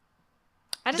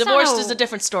 I just Divorced don't know. is a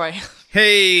different story.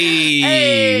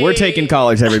 Hey, we're taking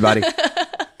callers, everybody.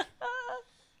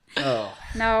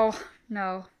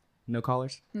 No. No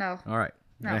callers? No. All right.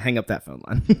 I'm going to hang up that phone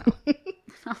line.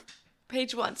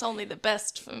 Page wants only the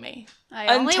best for me.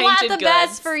 I only want the Untainted best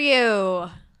goods. for you.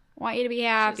 Want you to be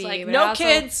happy. It's like, but no also-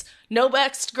 kids, no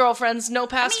ex-girlfriends, no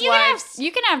past You can, wives.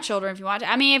 you can have children if you want to.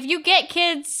 I mean, if you get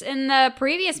kids in the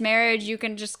previous marriage, you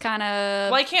can just kind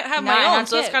of. Well, I can't have my own,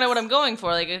 so that's kind of what I'm going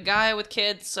for. Like a guy with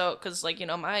kids, so, because, like,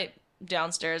 my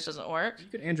downstairs doesn't work. You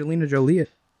could Angelina Jolie it.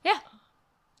 Yeah.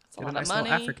 It's a Get a lot nice of money.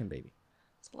 little African baby.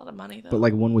 It's a lot of money, though. But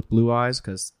like one with blue eyes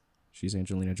because she's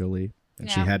Angelina Jolie. And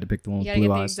she Yeah. had to pick the one You with gotta blue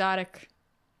get the eyes. exotic.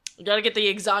 You gotta get the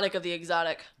exotic of the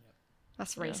exotic.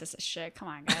 That's racist as shit. Come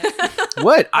on, guys.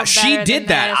 What? We're She better did than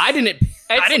that. this. I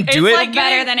didn't It's do it. like-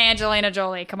 Better than Angelina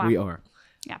Jolie. Come on. We are.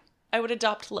 I would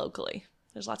adopt locally.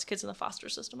 There's lots of kids in the foster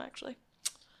system, actually.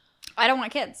 I don't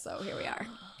want kids, so here we are.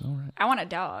 All right. I want a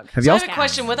dog. Have So I y'all have a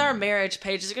question. With our marriage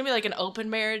page, is it gonna be like an open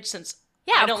marriage since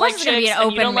Yeah, I of don't course like it's gonna be chicks an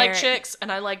and you open don't like marriage. chicks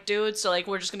and I like dudes, so like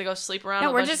we're just gonna go sleep around No,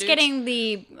 with a we're bunch just of dudes? getting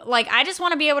the I just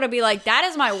want to be able to be like, that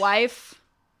is my wife.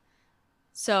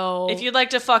 So If you'd like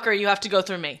to fuck her, you have to go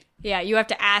through me. yeah, you have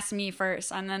to ask me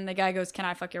first, and then the guy goes, "Can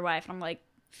I fuck your wife?" And I'm like,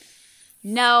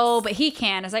 "No, but he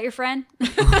can." Is that your friend?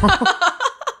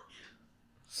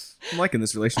 I'm liking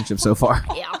this relationship so far.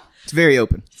 Yeah, It's very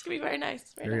open. It's gonna be very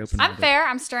nice. Very Very nice. open. I'm fair.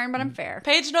 I'm stern, but I'm fair.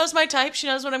 Paige knows my type. She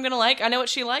knows what I'm gonna like. I know what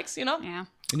she likes. Yeah.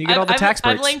 And you get all the tax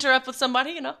I've breaks. linked her up with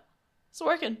somebody. It's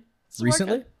working. It's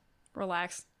Recently? working.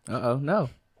 Relax. Uh-oh, no.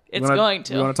 It's wanna- going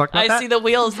to. you wanna talk about I that? see the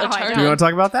wheels No, I turning. don't. Do you want to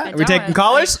talk about that? I Are we don't. taking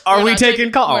callers? Are We're we not taking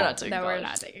taking- callers? we're not taking No, we're callers.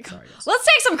 not taking calls. Let's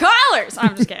take some callers.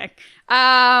 I'm just kidding.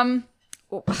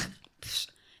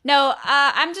 No,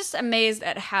 I'm just amazed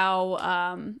at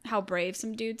how brave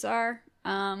some dudes are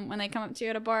when they come up to you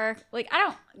at a bar. Like, I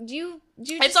don't. Do you It's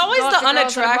just always go up the to girls at a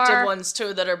unattractive bar? ones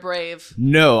too that are brave.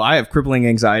 No, I have crippling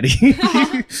anxiety.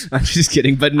 I'm just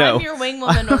kidding, but no. I'm your wing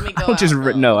woman when we go I'll just out.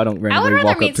 though. no, I don't I randomly would rather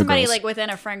walk up meet to somebody girls. like within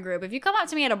a friend group. If you come up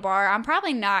to me at a bar, I'm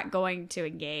probably not going to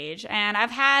engage. And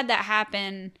I've had that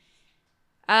happen.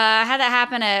 I had that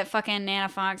happen at fucking Nana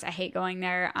Funk's. I hate going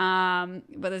there.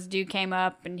 But this dude came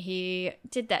up and he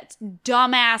did that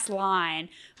dumbass line,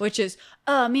 which is,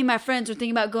 me and my friends were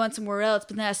thinking about going somewhere else,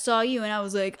 but then I saw you and I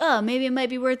was like, maybe it might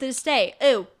be worth it to stay.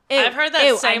 Ew. I've heard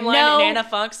that same line at Nana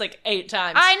Funk's like 8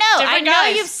 times. I know. Different I know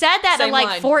guys. you've said that to Same like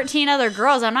line. 14 other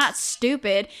girls. I'm not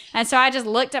stupid. And so I just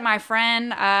looked at my friend.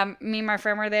 Me and my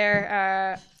friend were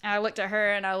there. And I looked at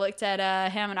her and I looked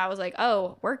at him and I was like,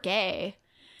 oh, we're gay.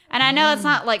 And I know it's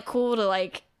not like cool to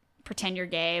like pretend you're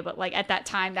gay, but like at that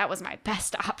time, that was my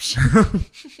best option.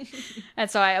 And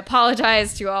so I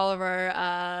apologize to all of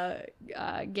our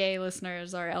gay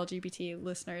listeners, our LGBT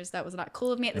listeners. That was not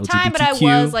cool of me at the time, but I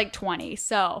LGBTQ. was like 20.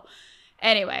 So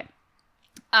anyway,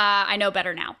 I know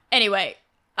better now. Anyway,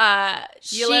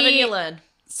 You live and you learn.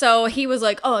 so he was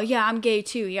like, oh, yeah, I'm gay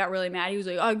too. He got really mad. He was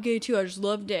like, I'm gay too. I just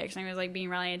love dicks. And he was like being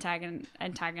really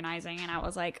antagonizing. And I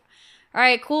was like, all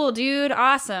right, cool, dude.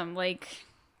 Awesome. Like,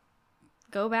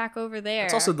 go back over there.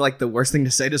 It's also like the worst thing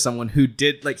to say to someone who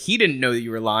did like he didn't know that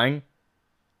you were lying.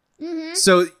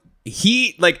 So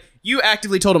he like you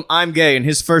actively told him I'm gay, and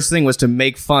his first thing was to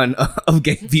make fun of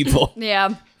gay people.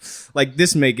 yeah. Like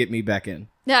this may get me back in.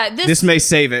 Yeah. This may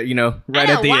save it. Right I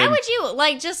know. at the Why end. would you,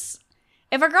 like, just,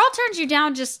 if a girl turns you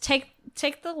down, just take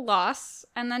the loss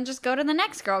and then just go to the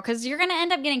next girl because you're going to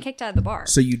end up getting kicked out of the bar.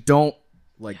 So you don't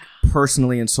like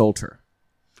personally insult her.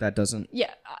 That doesn't.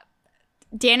 Yeah.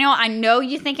 Daniel, I know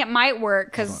you think it might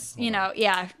work because,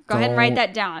 yeah, go ahead and write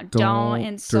that down. Don't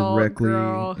insult a directly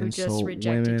girl who just insult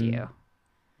rejected women. you.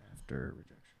 After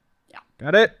rejection. Yeah.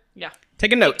 Got it? Yeah.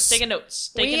 Taking notes. Taking notes.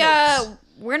 Taking notes.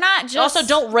 We're not just. Also,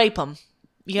 don't rape them.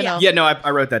 You know. Yeah, no, I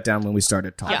wrote that down when we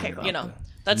started talking Yeah, about you know. the-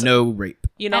 That's no rape.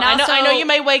 You know, And I know also- you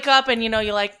may wake up and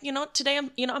you're like, today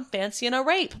I'm fancying a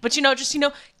rape. But just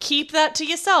keep that to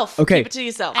yourself. Okay. Keep it to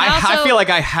yourself. And I also- feel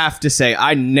like I have to say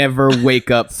I never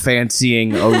wake up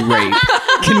fancying a rape.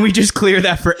 Can we just clear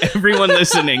that for everyone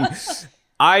listening?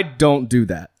 I don't do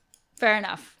that. Fair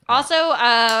enough. Also,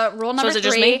 rule number is it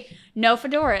just 3, me? no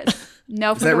fedoras.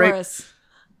 No that rape? fedoras.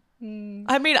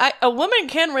 I mean, a woman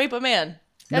can rape a man.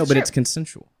 No, That's but true. it's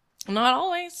consensual. Not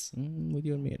always. With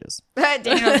you and me, it is.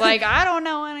 Daniel's like, I don't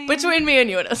know any. Between me and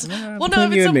you, it is. Well, no, between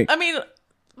if you it's and me. I mean,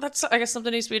 that's I guess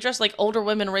something needs to be addressed, like older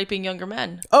women raping younger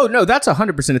men. Oh no, that's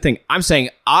 100% a thing. I'm saying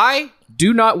I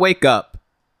do not wake up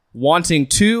wanting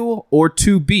to or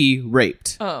to be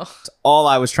raped. Oh. All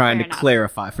I was trying Fair to enough.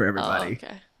 clarify for Oh, everybody.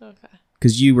 okay. Okay.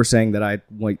 Because you were saying that I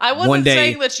wasn't one day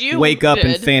saying that you wake up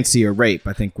and did. fancy a rape,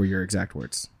 I think were your exact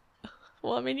words.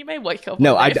 Well, I mean, you may wake up.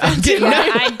 No, one I day fancy didn't.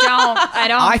 rape. I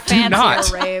don't I do fancy not.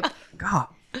 a rape. God.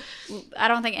 I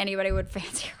don't think anybody would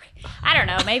fancy a rape. I don't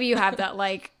know. Maybe you have that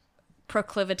like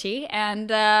proclivity, and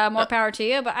more power to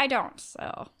you, but I don't.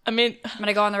 So I mean, I'm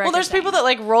gonna go on the record. well, there's saying people that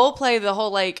like role play the whole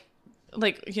like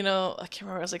you know, I can't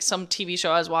remember. It was like some TV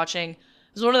show I was watching. It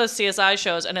was one of the CSI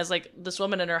shows, and it's like this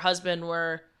woman and her husband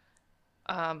were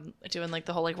doing like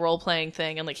the whole like role playing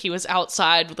thing, and like he was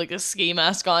outside with like a ski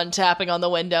mask on, tapping on the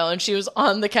window, and she was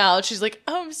on the couch. She's like,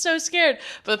 "Oh, I'm so scared."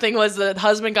 But the thing was, the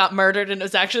husband got murdered, and it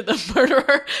was actually the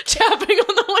murderer tapping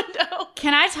on the window.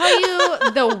 Can I tell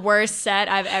you the worst set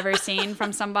I've ever seen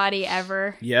from somebody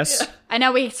ever? Yes. I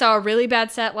know we saw a really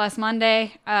bad set last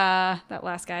Monday. That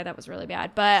last guy, that was really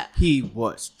bad. But He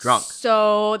was drunk.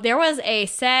 so there was a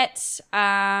set.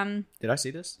 Did I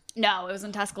see this? No, it was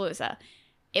in Tuscaloosa.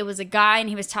 It was a guy, and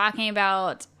he was talking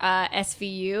about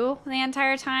SVU the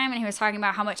entire time, and he was talking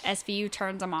about how much SVU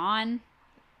turns him on.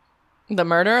 The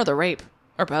murder or the rape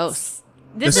or both?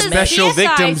 This The is Special CSI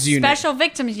Victims Unit. Special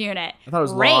Victims Unit. I thought it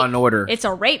was Rape. Law and Order. It's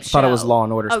a rape show. I thought it was Law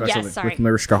and Order Oh, special yes, sorry. with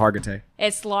Mariska Hargitay.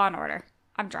 It's Law and Order.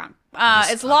 I'm drunk.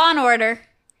 It's Law and Order,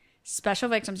 Special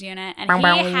Victims Unit, and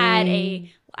he had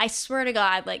a, I swear to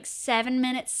God, like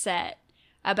 7-minute set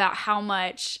about how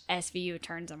much SVU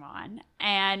turns him on,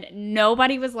 and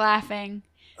nobody was laughing.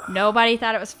 Nobody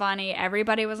thought it was funny.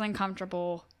 Everybody was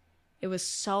uncomfortable. It was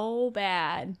so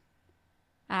bad.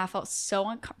 And I felt so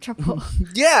uncomfortable.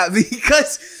 Yeah,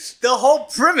 because the whole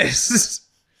premise,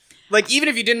 like, even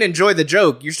if you didn't enjoy the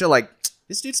joke, you're still like,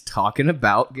 this dude's talking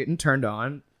about getting turned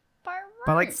on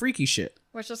by like freaky shit.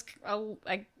 Which is,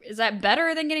 like, is that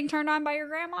better than getting turned on by your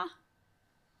grandma?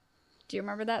 Do you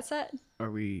remember that set?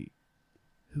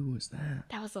 Who was that?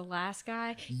 That was the last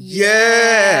guy.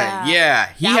 Yeah.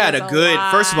 He That had was a a good.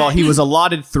 lot. First of all, he was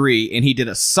allotted 3, and he did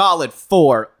a solid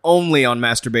 4 only on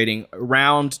masturbating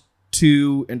around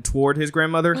to and toward his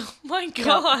grandmother. Oh my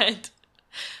God.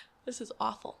 This is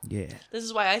awful. Yeah. This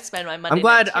is why I spend my Monday I'm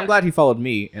glad. nights I'm here. glad he followed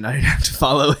me, and I didn't have to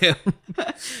follow him.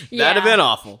 That'd have been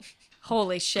awful.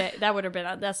 Holy shit. That would have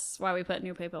been, that's why we put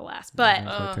new people last. But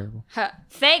Quite terrible.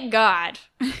 thank God.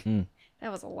 Mm.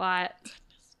 That was a lot.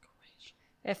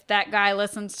 If that guy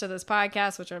listens to this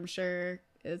podcast, which I'm sure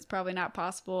is probably not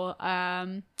possible,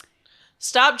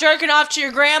 Stop jerking off to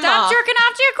your grandma. stop jerking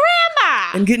off to your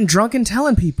grandma. And getting drunk and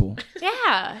telling people.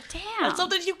 Yeah, damn. That's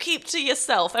something you keep to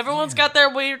yourself. Everyone's got their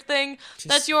weird thing.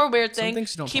 That's your weird thing.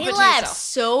 things you don't Keep He it to left yourself.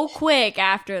 so quick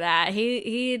after that.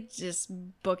 He just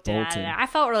booked it out of Bolted. there. I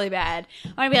felt really bad.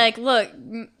 I want to be like, look,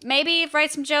 maybe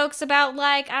write some jokes about,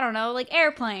 like, I don't know, like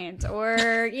airplanes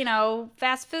or, you know,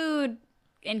 fast food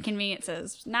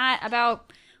inconveniences. Not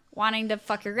about wanting to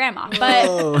fuck your grandma,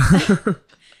 but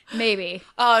maybe.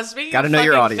 Speaking Gotta of know fucking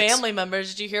your audience. family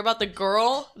members, did you hear about the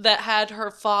girl that had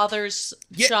her father's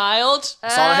child? Saw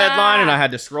the headline and I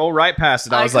had to scroll right past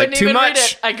it. I was like, couldn't too even read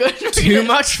much. it. I couldn't read Too it.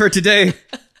 much for today.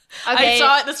 I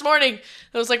saw it this morning.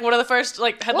 It was like one of the first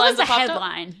like What headlines was the that popped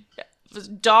headline?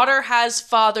 up. Daughter has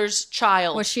father's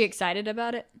child. Was she excited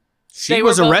about it? She They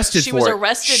was were both- arrested she for was it.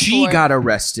 arrested She for it. got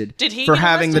arrested Did he for get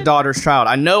having the arrested? daughter's child.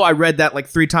 I know I read that like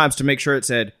 3 times to make sure it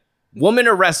said woman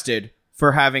arrested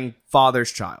for having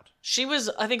father's child. She was,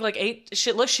 I think, like 8.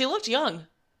 She looked young.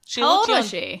 She How looked old young. was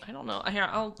she? I don't know. Here,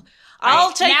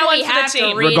 I'll take now one we for have the to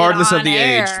team. read it Regardless of on the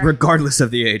air. age. Regardless of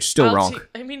the age. Still I'll wrong. take-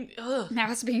 I mean, ugh. Now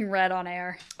it's being read on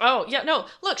air. Oh yeah, no.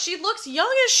 Look, she looks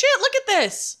young as shit. Look at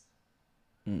this.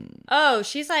 Oh,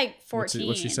 she's like What's 14. it,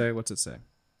 what's she say? What's it say?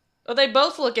 Oh, they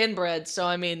both look inbred. So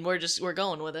I mean, we're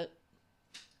going with it.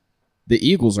 The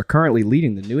Eagles are currently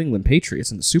leading the New England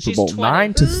Patriots in the Super She's Bowl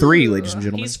 20. 9-3, ladies and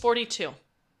gentlemen. He's 42.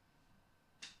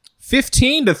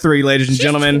 15-3, ladies and She's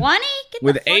gentlemen. 20? Get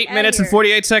With the fuck 8 outta minutes and here.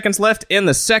 48 seconds left in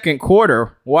the second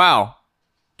quarter. Wow.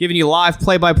 Giving you live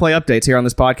play-by-play updates here on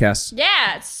this podcast.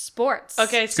 Yeah, it's sports.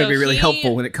 Okay, It's going to be really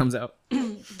helpful when it comes out.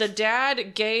 The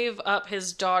dad gave up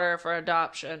his daughter for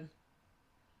adoption,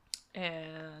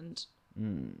 and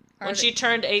when she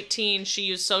turned 18, she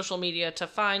used social media to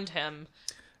find him.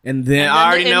 And then And then I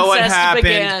already the know what incest happened.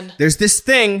 began. There's this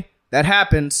thing that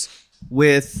happens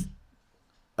with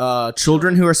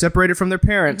children who are separated from their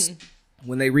parents Mm-hmm.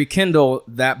 when they rekindle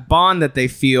that bond that they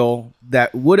feel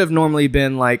that would have normally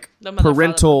been like The mother-father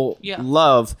parental bond. Yeah.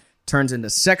 love turns into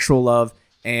sexual love,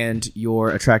 and you're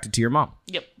attracted to your mom.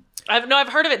 Yep. I've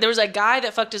heard of it. There was a guy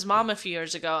that fucked his mom a few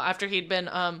years ago after he'd been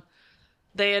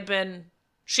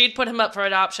she'd put him up for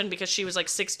adoption because she was like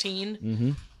 16.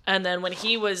 Mm-hmm. And then when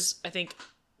he was, I think,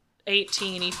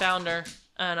 18, he found her,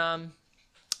 and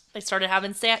they started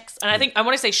having sex. And I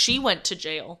want to say she went to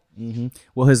jail.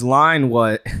 Well, his line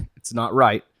was, it's not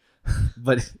right,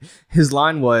 but his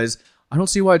line was, I don't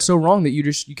see why it's so wrong that you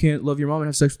can't love your mom and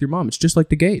have sex with your mom. It's just like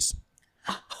the gays.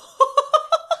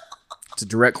 It's a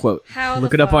direct quote.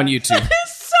 Look it up on YouTube.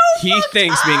 So He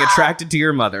thinks being attracted to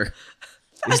your mother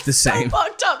is the same.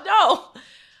 fucked up. No.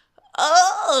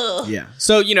 Oh. Yeah.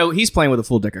 So, he's playing with a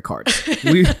full deck of cards.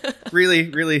 We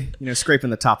really, scraping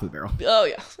the top of the barrel. Oh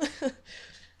yeah.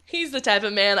 He's the type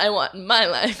of man I want in my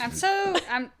life.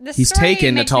 This He's story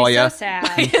taken, makes Natalia. Me so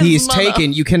sad. He's mother.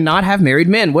 taken. You cannot have married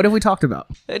men. What have we talked about?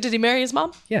 Did he marry his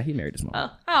mom? Yeah, he married his mom.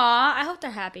 Aw, I hope they're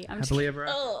happy. I'm just Happily ever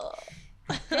after. Oh.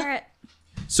 Garrett.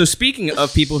 So speaking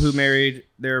of people who married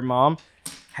their mom,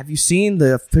 have you seen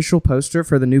the official poster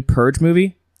for the new Purge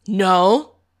movie?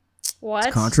 No.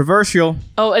 What? Controversial.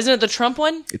 Oh, isn't it the Trump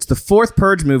one? It's the 4th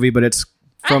Purge movie, but it's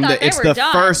from thought they it's were the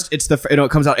done. first. It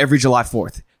comes out every July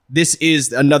 4th. This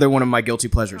is another one of my guilty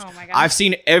pleasures. Oh my gosh. I've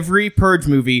seen every Purge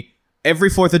movie every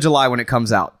 4th of July when it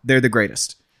comes out. They're the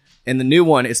greatest. And the new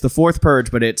one, it's the 4th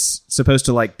Purge, but it's supposed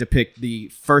to depict the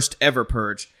first ever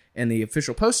Purge. And the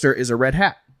official poster is a red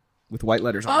hat with white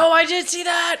letters on it. Oh, I did see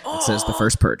that. Oh, It says the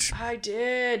first Purge. I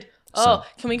did. Oh,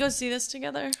 can we go see this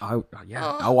together? I'll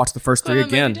watch the first Go 3 on a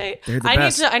movie again. date. They're the I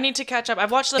best. need to catch up.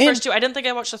 I've watched the And- first 2. I didn't think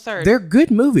I watched the third. They're good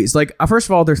movies. First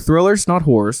of all, they're thrillers, not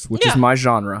horrors, which is Yeah. my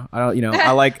genre. I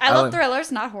love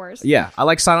thrillers, not horrors. Yeah, I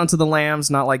like Silence of the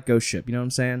Lambs, not like Ghost Ship. You know what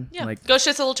I'm saying? yeah. Ghost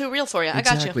Shit's a little too real for you. I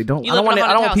got you. Exactly. You I live don't in want a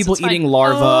haunted house. people It's fine. eating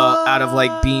larvae out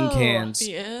of bean cans.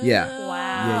 Yeah.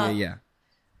 Wow. Yeah.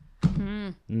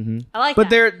 I like But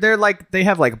that. they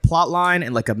have a plot line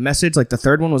and a message. The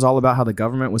third one was all about how the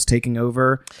government was taking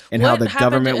over and how What the happened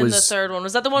government in was the third one?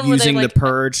 Was that the one using where the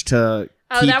purge to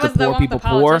keep that was the the poor one with people the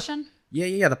poor. politician?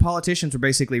 Yeah. The politicians were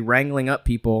basically wrangling up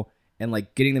people and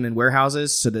getting them in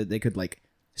warehouses so that they could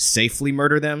safely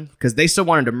murder them, because they still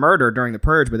wanted to murder during the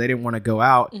purge, but they didn't want to go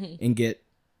out and get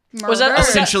Was that Murder.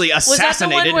 essentially Was that the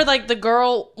assassinated. one where the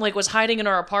girl was hiding in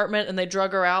her apartment and they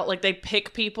drug her out? They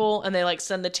pick people and they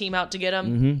send the team out to get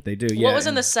them. They do. Yeah. What was in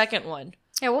and- the second one?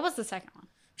 Yeah, what was the second one?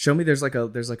 Show me. There's a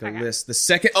list. The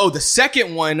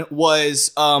second one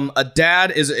was a dad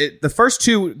the first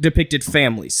 2 depicted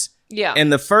families. Yeah.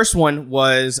 And the first one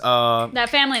was That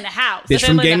family in the house. bitch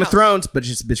from family in Game the of house. Thrones, but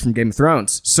just a bitch from Game of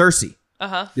Thrones, Cersei.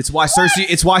 Uh-huh. It's why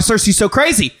Cersei's so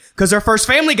crazy, because her first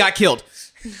family got killed.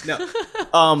 No.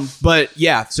 But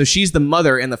yeah, so she's the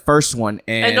mother in the first one,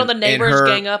 and don't the neighbors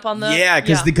gang up on the- Yeah,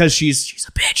 Yeah. because she's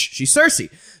a bitch. She's Cersei.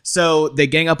 So they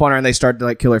gang up on her and they start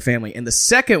to kill her family. And the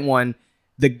second one,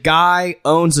 the guy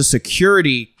owns a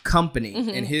security company, Mm-hmm.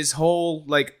 and his whole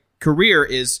career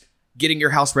is getting your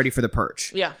house ready for the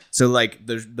purge. Yeah. So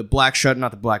the black shut,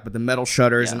 not the black, but the metal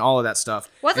shutters Yeah. and all of that stuff.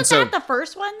 Wasn't And so- that the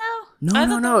first one though?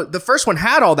 No. The first one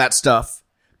had all that stuff,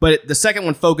 but the second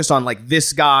one focused on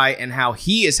this guy and how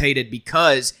he is hated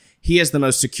because he has the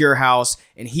most secure house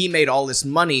and he made all this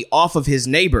money off of his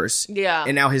neighbors. Yeah.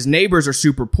 And now his neighbors are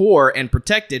super poor and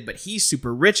protected, but he's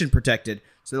super rich and protected.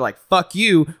 So they're like, fuck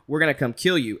you, we're going to come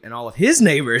kill you. And all of his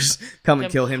neighbors come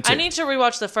and kill him too. I need to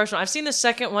rewatch the first one. I've seen the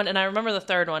second one and I remember the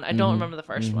third one. I don't remember the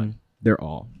 1st one. They're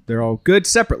all good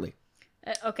separately.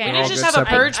 Okay. We I need to just have a separate.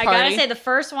 purge I party. gotta say, the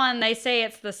first one, they say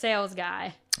it's the sales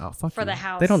guy. Oh, fuck For you. the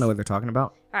house. They don't know what they're talking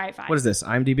about. All right, fine. What is this,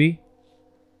 IMDb?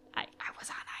 I was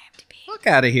on IMDb. Fuck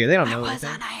out of here. They don't know I was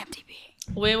anything. on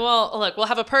IMDb. We will we'll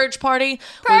have a purge party. we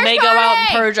Purge may go out and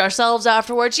party! purge ourselves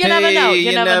afterwards. You never know.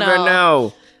 You never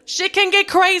know. Shit can get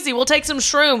crazy. We'll take some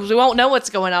shrooms. We won't know what's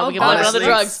going on. We can blame it on the honestly-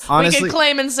 drugs. We honestly- can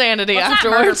claim insanity Let's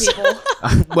not murder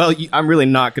afterwards. people. Well, I'm really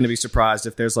not going to be surprised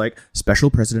if there's special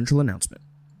presidential announcement.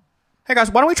 Hey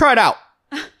guys, why don't we try it out?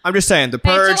 I'm just saying, the Hey,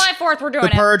 Purge. July 4th, we're doing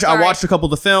The it. Purge. I Sorry. watched a couple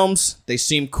of the films. They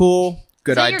seem cool.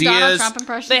 Good Is that your Donald ideas. Trump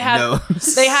impression? They had No.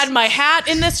 they had my hat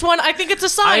in this one. I think it's a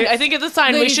sign. I think it's a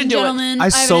sign. We should do it. I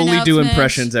solely do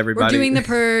impressions, everybody. We're doing the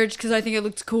Purge because I think it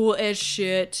looks cool as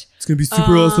shit. It's gonna be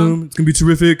super awesome. It's gonna be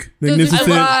terrific,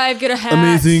 Alive, get a hat.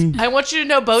 amazing. I want you to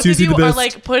know both Seriously, of you the are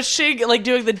best. pushing,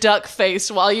 doing the duck face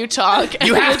while you talk.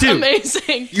 You have It's to.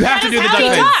 amazing. You have to do the How duck he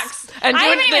face. talks. And I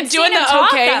doing, haven't even doing seen him the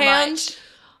talk okay that hand. much.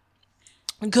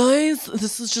 Guys,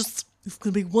 this is just, it's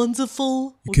gonna be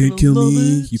wonderful. You can't kill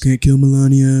me. You can't kill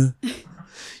Melania.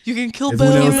 You can kill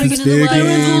Everyone Barry. else is fair Barry's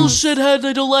a game. little shithead.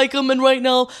 I don't like him. And right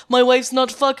now, my wife's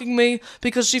not fucking me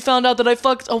because she found out that I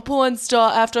fucked a porn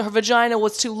star after her vagina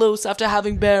was too loose after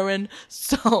having Baron.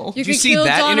 So You you can see kill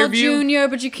that Donald interview? Jr.,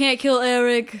 but you can't kill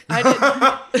Eric.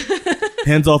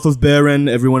 Hands off of Baron.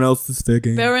 Everyone else is fair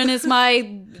game. Baron is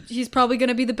he's probably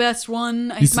gonna be the best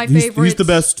one. He's my He's favorite. the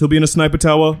best. He'll be in a sniper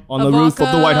tower on the roof of the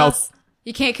Ivanka. White House.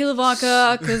 You can't kill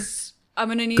Ivanka because I'm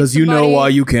gonna need. Because you know somebody- why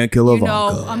you can't kill You Ivanka.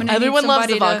 know, I'm gonna Everyone need loves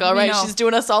somebody Ivanka, to, right? you know. She's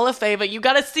doing us all a favor. You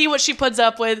got to see what she puts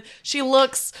up with. She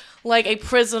looks like a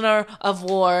prisoner of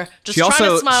war. Just She trying to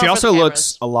also smile she for also the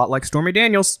looks a lot like Stormy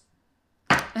Daniels.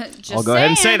 Just I'll go ahead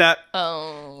and say saying. that.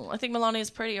 Oh, I think Melania is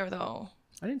prettier though.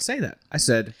 I didn't say that. I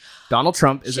said Donald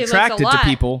Trump is She looks a attracted to lot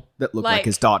people that look like like-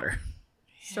 his daughter.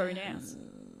 Story dance.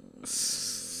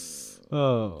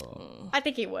 Oh. I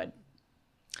think he would.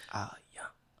 Yeah.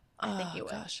 I think he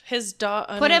would. Gosh, his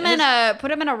daughter. Put him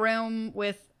in a room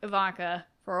with Ivanka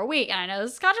for a week. And I know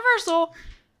this is controversial.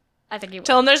 I think he would.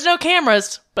 Tell him there's no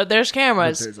cameras, but there's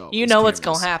cameras. But there's always You know what's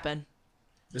cameras. gonna happen.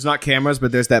 There's not cameras,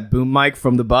 but there's that boom mic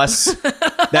from the bus.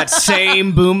 That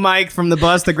same boom mic from the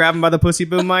bus that grabbed him by the pussy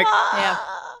boom mic. Yeah.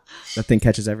 That thing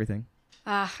catches everything.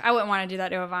 I wouldn't want to do that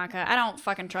to Ivanka. I don't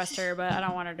fucking trust her, but I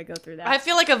don't want her to go through that. I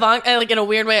feel like Ivanka, like in a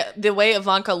weird way, the way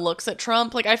Ivanka looks at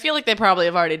Trump, like I feel like they probably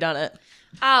have already done it.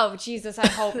 Oh, Jesus, I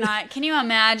hope not. Can you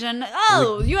imagine?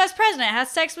 Oh, U.S. president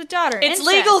has sex with daughter. It's Incest,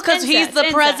 legal because he's incest, the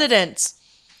incest. president.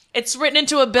 It's written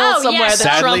into a bill Oh, somewhere yes,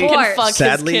 that Trump sadly- can fuck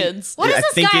Sadly, his kids. What does I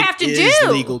this think guy it have to is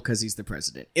do? legal because he's the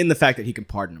president. In the fact that he can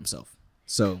pardon himself.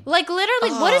 So Like,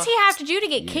 literally, what does he have to do to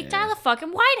get kicked out of the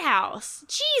fucking White House?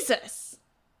 Jesus.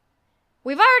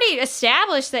 We've already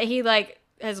established that he, like,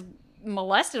 has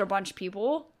molested a bunch of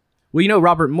people. well, you know,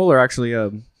 Robert Mueller actually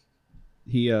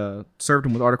he served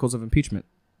him with articles of impeachment.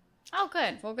 Oh,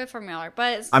 good. Well, good for Miller.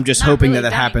 But it's I'm just not hoping really that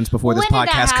done happens yet. before Well, this when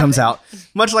did that podcast comes happen? out.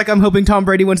 Much like I'm hoping Tom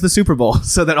Brady wins the Super Bowl,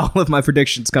 so that all of my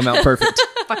predictions come out perfect.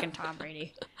 Fucking Tom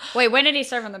Brady. Wait, when did he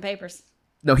serve in the papers?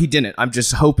 No, he didn't. I'm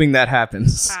just hoping that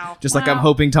happens. Wow. Just like I'm Wow.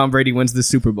 hoping Tom Brady wins the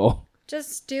Super Bowl.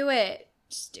 Just do it.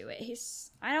 Just do it.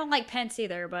 I don't like Pence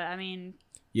either, but I mean,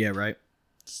 Yeah, right.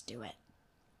 just do it.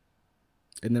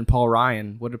 And then Paul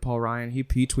Ryan. What did Paul Ryan? He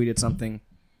tweeted something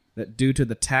that due to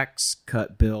the tax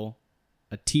cut bill,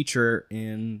 a teacher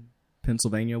in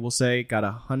Pennsylvania, we'll say, got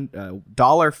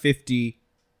 $1.50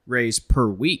 raise per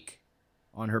week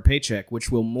on her paycheck, which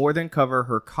will more than cover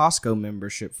her Costco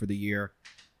membership for the year.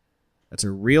 That's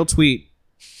a real tweet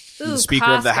from Ooh, the Speaker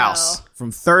of the Costco. House.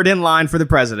 From third in line for the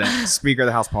president, Speaker of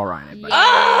the House, Paul Ryan. everybody.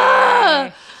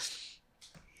 Yay.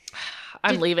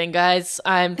 I'm leaving, guys.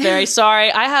 I'm very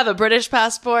sorry. I have a British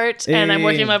passport and I'm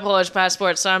working my Polish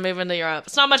passport, so I'm moving to Europe.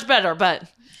 It's not much better, but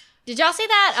Did y'all see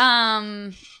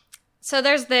that? So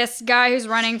there's this guy who's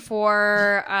running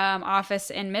for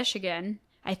office in Michigan.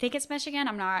 I think it's Michigan.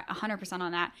 I'm not 100%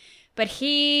 on that. But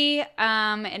he, in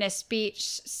a speech,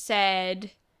 said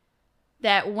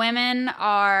that women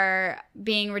are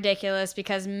being ridiculous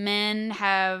because men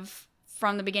have,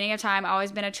 from the beginning of time,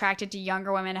 always been attracted to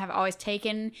younger women, have always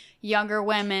taken younger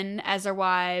women as their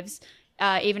wives.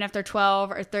 Even if they're 12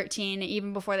 or 13,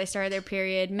 even before they started their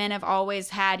period, men have always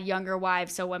had younger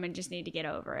wives, so women just need to get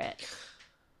over it.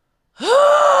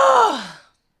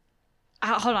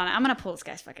 Hold on, I'm gonna pull this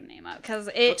guy's fucking name up because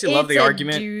it's you love the a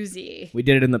argument? doozy. We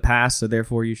did it in the past, so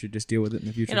therefore you should just deal with it in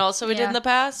the future. you know, also we did Yeah. in the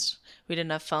past. We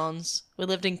didn't have phones. We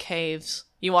lived in caves.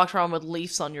 You walked around with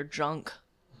leaves on your junk.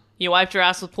 You wiped your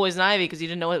ass with poison ivy because you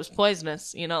didn't know it was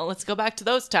poisonous. You know, let's go back to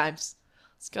those times.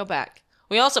 Let's go back.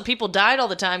 People died all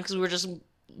the time because we were just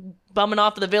bumming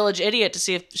off the village idiot to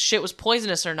see if shit was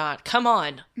poisonous or not. Come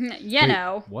on. You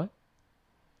know, What?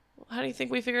 How do you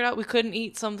think we figured out we couldn't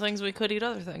eat some things, we could eat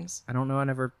other things? I don't know. I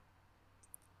never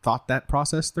thought that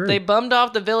process through. They bummed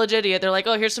off the village idiot. They're like,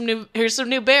 "Oh, here's some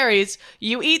new berries.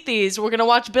 You eat these. We're gonna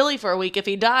watch Billy for a week. If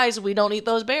he dies, we don't eat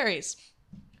those berries."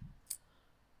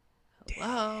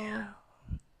 Hello.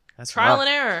 That's Trial rough. and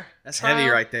error. That's Trial heavy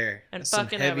right there. and That's some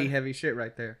fucking heavy, error. heavy shit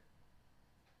right there.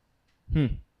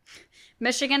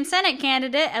 Michigan Senate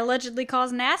candidate allegedly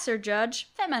calls Nassar judge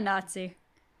feminazi.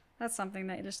 That's something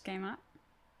that just came up.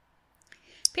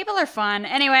 People are fun.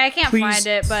 Anyway, I can't find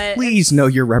it, but please know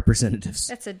your representatives.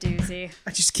 it's a doozy.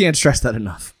 I just can't stress that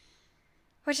enough.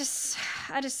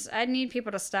 I need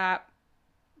people to stop.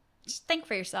 Just think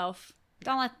for yourself.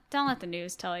 Don't let the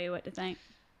news tell you what to think.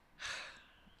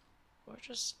 Or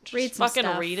just Read some fucking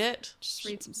stuff. read it. Just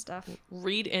read some stuff.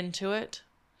 Read into it.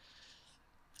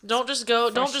 Don't just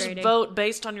Frustrating. vote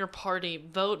based on your party.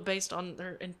 Vote based on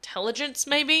their intelligence,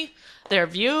 maybe their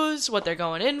views, what they're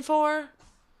going in for.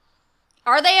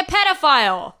 Are they a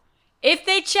pedophile? If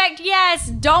they checked yes,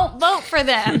 don't vote for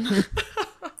them.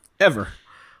 Ever.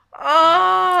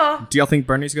 Ah. Do y'all think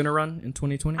Bernie's going to run in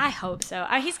 2020? I hope so.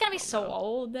 He's gonna be so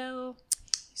old though.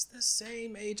 He's the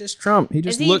same age as Trump. He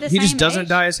just he the he just same doesn't age?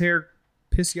 dye his hair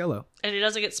piss yellow. And he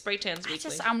doesn't get spray tans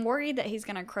weekly. I'm worried that he's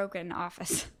gonna croak in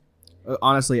office.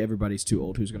 Honestly, everybody's too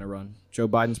old who's going to run. Joe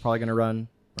Biden's probably going to run.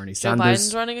 Bernie Joe Sanders.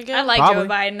 Biden's running again. I like Probably. Joe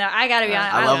Biden, though. I gotta be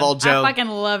honest. I love old Joe. I fucking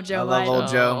love Joe I love Biden. old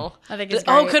Joe. I think it's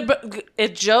great.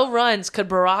 If Joe runs, could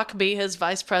Barack be his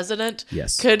vice president?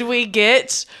 Yes. Could we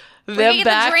get them We get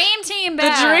back? the dream team The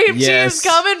back. dream Yes.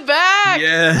 team's coming back.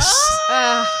 Yes.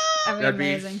 That'd be That'd be-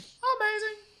 amazing.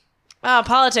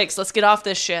 Politics. Let's get off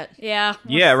this shit. Yeah.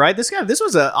 Yeah, right. This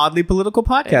was an oddly political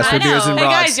podcast I for Beers know. and Hey,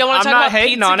 Rods. guys, y'all wanna I'm talk not about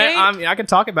hating on it. Pizzagate? I can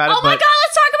talk about it. Oh my but god,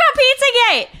 let's talk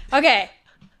about Pizzagate. Okay.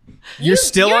 you're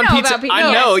still you on know pizza. about Pizza-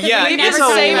 I know. Yes, Yeah, we've it's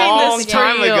never a saving long this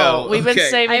time for you. ago. We've been Okay.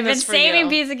 saving I've been this for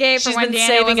saving you. Pizzagate for She's when been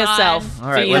Daniel saving was herself. on.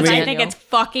 All right, for you, let Because me- I think it's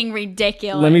fucking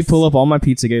ridiculous. Let me pull up all my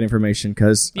Pizzagate information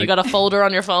because You got a folder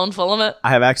on your phone full of it?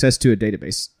 I have access to a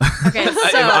database. Okay,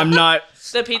 so I'm not.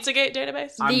 The Pizzagate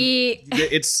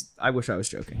database? I wish I was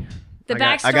joking. The I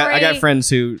got backstory- friends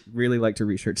who really like to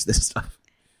research this stuff.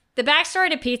 The backstory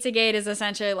to Pizzagate is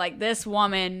essentially like this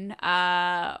woman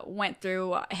went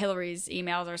through Hillary's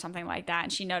emails or something like that,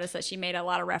 and she noticed that she made a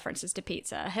lot of references to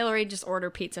pizza. Hillary just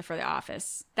ordered pizza for the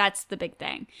office. That's the big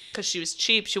thing. Because she was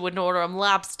cheap. She wouldn't order them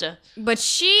lobster. But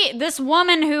this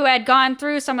woman who had gone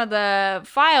through some of the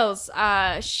files,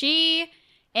 she,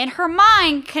 in her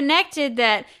mind, connected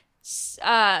that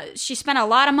she spent a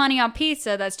lot of money on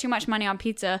pizza. That's too much money on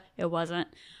pizza. It wasn't.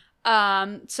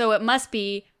 So it must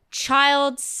be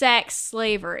child sex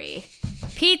slavery.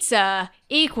 Pizza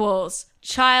equals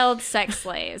child sex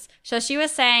slaves. So she was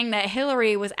saying that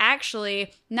Hillary was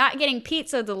actually not getting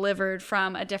pizza delivered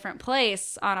from a different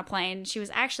place on a plane. She was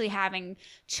actually having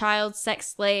child sex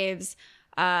slaves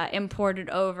imported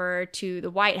over to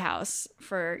the White House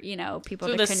for, people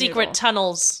Through to the canoodle. secret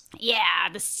tunnels. Yeah,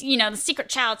 the secret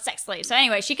child sex slave. So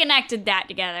anyway, she connected that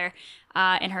together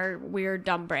in her weird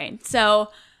dumb brain. So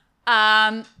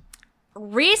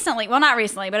recently, well, not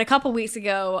recently, but a couple weeks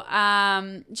ago,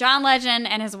 John Legend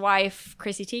and his wife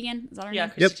Chrissy Teigen, is that her Yeah,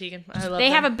 name? Chrissy Teigen. I love They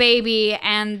them. have a baby,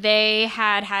 and they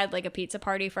had like a pizza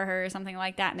party for her or something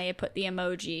like that, and they had put the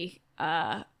emoji,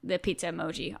 the pizza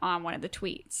emoji, on one of the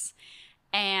tweets.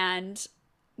 And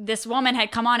this woman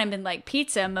had come on and been like,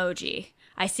 pizza emoji.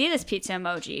 I see this pizza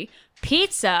emoji.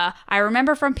 Pizza, I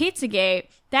remember from Pizzagate,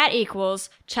 that equals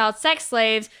child sex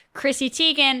slaves. Chrissy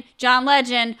Teigen, John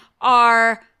Legend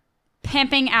are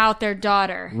pimping out their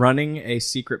daughter. Running a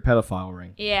secret pedophile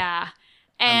ring. Yeah.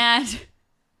 And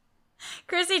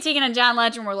Chrissy Teigen and John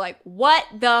Legend were like, what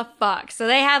the fuck? So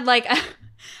they had like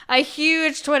a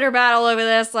huge Twitter battle over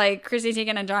this. Like Chrissy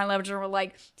Teigen and John Legend were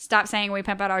like, stop saying we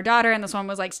pimp out our daughter. And this one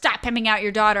was like, stop pimping out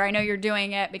your daughter. I know you're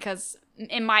doing it because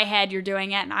in my head you're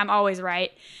doing it and I'm always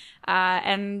right.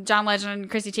 And John Legend and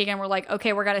Chrissy Teigen were like,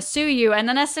 okay, we're going to sue you. And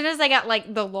then as soon as they got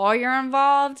like the lawyer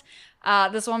involved,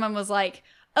 this woman was like,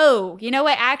 oh, you know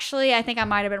what? Actually, I think I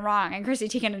might have been wrong. And Chrissy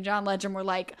Teigen and John Legend were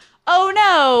like, oh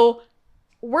no,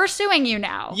 we're suing you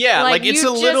now. Yeah, like, it's you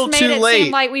a little just too made it late.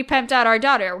 seem like we pimped out our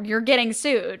daughter. You're getting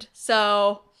sued.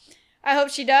 So I hope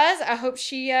she does. I hope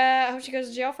she goes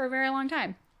to jail for a very long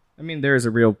time. I mean, there is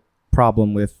a real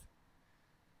problem with,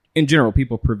 in general,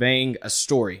 people purveying a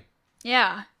story,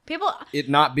 Yeah. People, it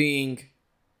not being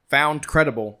found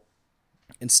credible,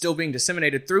 and still being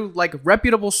disseminated through like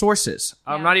reputable sources.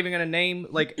 I'm Yeah. not even going to name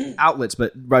like outlets,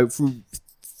 but right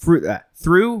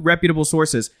through reputable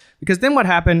sources. Because then what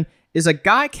happened is a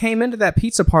guy came into that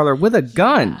pizza parlor with a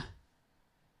gun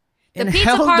and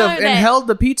pizza parlor held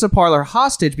the pizza parlor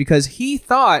hostage because he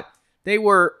thought they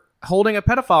were holding a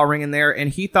pedophile ring in there,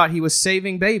 and he thought he was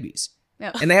saving babies.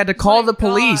 Yeah. And they had to call my the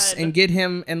police God. and get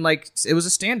him, and like it was a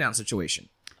stand down situation.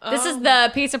 this is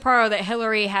the pizza parlor that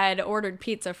Hillary had ordered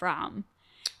pizza from.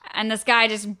 And this guy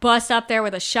just busts up there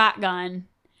with a shotgun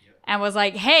and was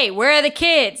like, hey, where are the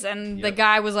kids? And the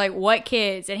guy was like, what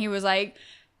kids? And he was like,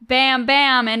 bam,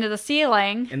 bam, into the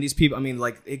ceiling. And these people, I mean,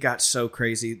 like, it got so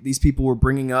crazy. These people were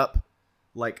bringing up,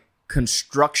 like,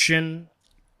 construction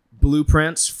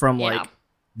blueprints from, Yeah. like,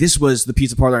 this was the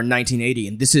pizza parlor in 1980,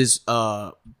 and this is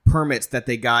permits that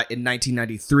they got in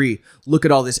 1993. Look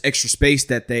at all this extra space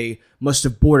that they must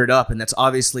have boarded up, and that's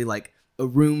obviously, like, a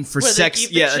room for Where they sex. keep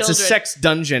the Yeah, it's a children. sex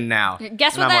dungeon now.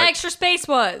 Guess And what I'm that like, extra space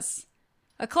was?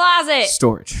 A closet.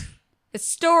 Storage. It's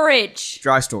storage.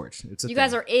 Dry storage. It's a You thing.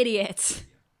 guys are idiots.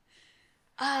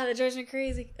 That drives me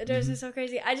crazy. It drives me so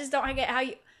crazy. I just don't get how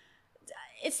you...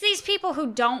 It's these people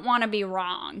who don't want to be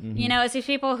wrong. You know, it's these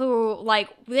people who, like,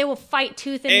 they will fight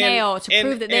tooth and nail to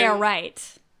prove that they are right.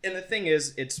 And the thing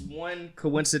is, it's one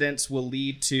coincidence will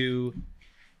lead to,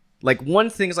 like,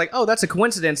 one thing is like, oh, that's a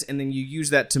coincidence, and then you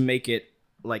use that to make it,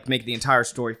 like, make the entire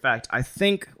story fact. I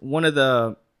think one of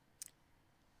the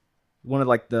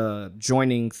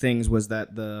joining things was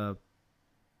that the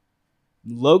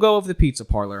logo of the pizza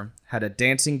parlor had a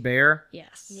dancing bear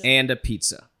Yes. and a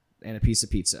pizza and a piece of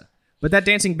pizza. But that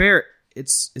dancing bear,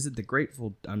 is it the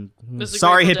Grateful? It's the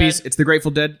Sorry, Grateful hippies. Dead. It's the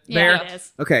Grateful Dead bear. Yeah, it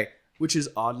is. Okay, which is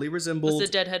oddly resembled. It's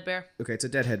the deadhead bear. Okay, it's a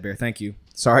deadhead bear. Thank you.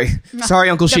 Sorry,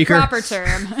 Uncle The Sheeker. proper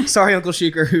term. Sorry, Uncle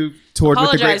Sheeker, who toured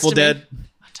with the Apologize Grateful to me. Dead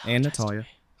and Natalia.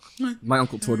 My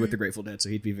uncle toured with the Grateful Dead, so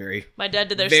he'd be very, My dad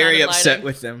did their very sound and upset lighting.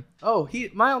 with them. Oh,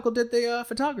 my uncle did the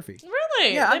photography.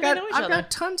 Really? Yeah, They I've got know each I've other.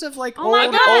 got tons of like Oh my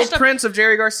old gosh. prints of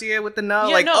Jerry Garcia with the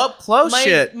Yeah, no, up close my,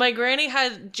 shit. My granny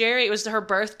had Jerry. It was her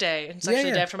birthday. It's actually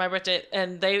the day after my birthday,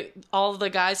 and all of the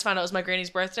guys found out it was my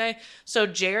granny's birthday. So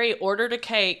Jerry ordered a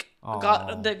cake,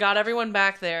 got everyone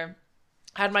back there.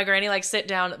 Had my granny like sit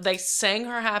down. They sang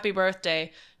her happy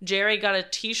birthday. Jerry got a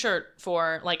T-shirt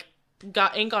for like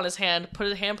got ink on his hand,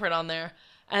 put a handprint on there,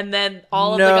 and then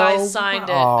all of the guys signed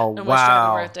it and wished her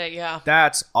happy birthday. Yeah,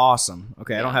 That's awesome.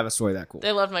 Okay, I don't have a story that cool.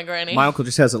 they loved my granny. My uncle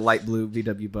just has a light blue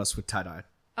VW bus with tie dye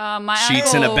My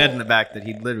sheets uncle, and a bed in the back that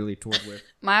he literally toured with.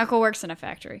 My uncle works in a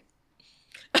factory.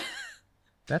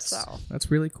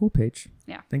 That's really cool, Paige.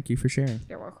 Yeah. Thank you for sharing.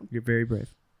 You're welcome. You're very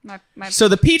brave. My So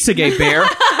the Pizzagate bear.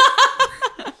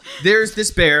 There's this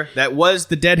bear that was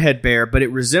the Deadhead bear, but it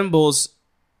resembles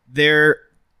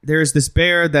there's this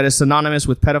bear that is synonymous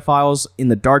with pedophiles in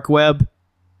the dark web.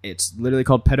 It's literally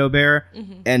called Pedo Bear.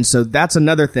 And so that's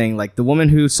another thing. Like the woman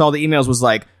who saw the emails was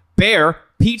like, bear,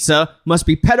 pizza, must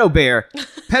be Pedo Bear.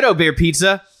 Pedo Bear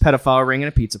pizza, pedophile ring in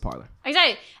a pizza parlor.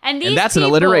 Exactly. And these that's an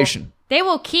people, alliteration. They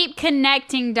will keep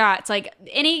connecting dots. Like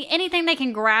anything they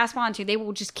can grasp onto, they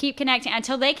will just keep connecting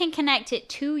until they can connect it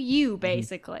to you,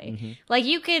 basically. Like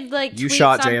you could like You tweet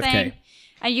shot something, JFK.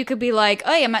 and you could be like,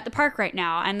 "Oh, I'm at the park right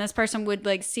now," and this person would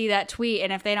like see that tweet,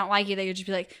 and if they don't like you, they would just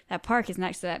be like, "That park is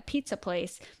next to that pizza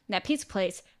place. And that pizza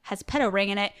place has a pedo ring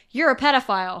in it. You're a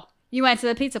pedophile. You went to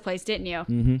the pizza place, didn't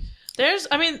you?" There's,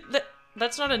 I mean,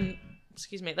 that's not a,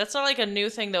 excuse me, that's not like a new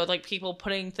thing though, like people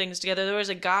putting things together. There was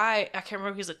a guy, I can't remember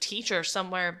if he was a teacher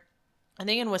somewhere, I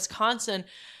think in Wisconsin,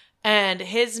 and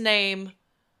his name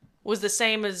was the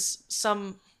same as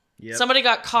somebody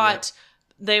got caught,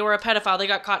 they were a pedophile, they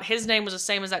got caught, his name was the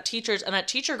same as that teacher's, and that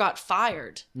teacher got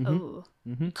fired. Oh,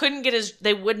 Couldn't get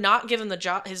they would not give him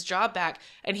his job back,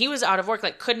 and he was out of work,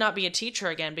 like could not be a teacher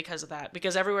again because of that,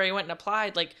 because everywhere he went and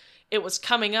applied, like it was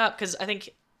coming up, because I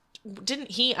think, didn't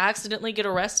he accidentally get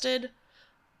arrested?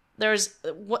 There's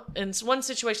in one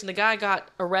situation, the guy got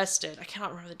arrested. I cannot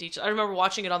remember the details. I remember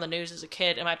watching it on the news as a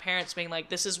kid, and my parents being like,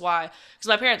 "This is why," because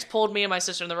my parents pulled me and my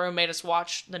sister in the room, made us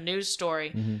watch the news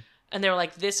story, and they were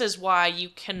like, "This is why you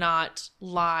cannot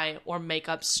lie or make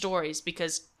up stories,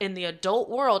 because in the adult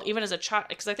world, even as a child,"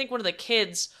 because I think one of the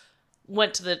kids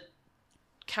went to the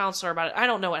counselor about it. I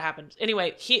don't know what happened.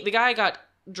 Anyway, the guy got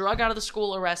drug out of the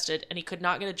school, arrested, and he could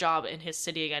not get a job in his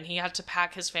city again. He had to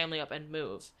pack his family up and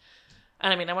move.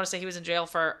 And I mean, I want to say he was in jail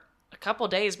for a couple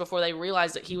days before they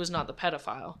realized that he was not the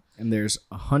pedophile. And there's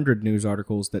 100 news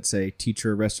articles that say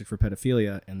teacher arrested for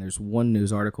pedophilia, and there's one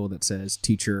news article that says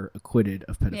teacher acquitted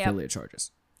of pedophilia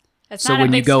charges. it's So not a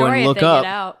when you big go story and if look they up, get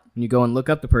out. when you go and look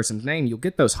up the person's name, you'll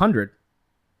get those 100.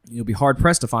 You'll be hard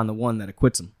pressed to find the one that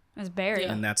acquits them, It's buried.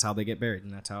 and that's how they get buried,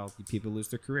 and that's how people lose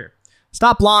their career.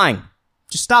 Stop lying.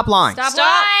 Just stop lying. Stop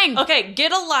lying. Okay,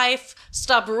 get a life.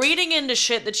 Stop reading into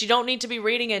shit that you don't need to be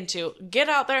reading into. Get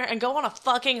out there and go on a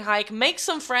fucking hike. Make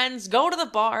some friends. Go to the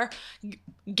bar.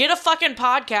 Get a fucking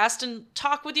podcast and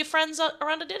talk with your friends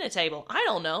around a dinner table. I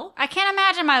don't know. I can't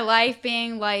imagine my life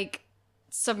being like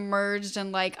submerged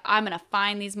and like I'm gonna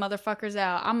find these motherfuckers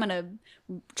out. I'm gonna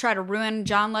try to ruin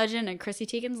John Legend and Chrissy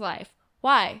Teigen's life.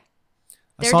 Why?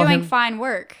 They're saw doing him- fine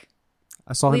work.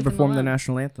 I saw him Leave them perform the alone.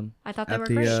 national anthem. I thought they at were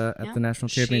the great. at Yeah. the national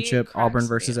She championship, cracks Auburn me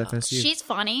versus up. FSU. She's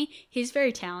funny. He's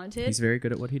very talented. He's very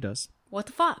good at what he does. What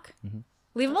the fuck?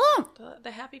 Leave him alone.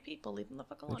 The happy people, leave them the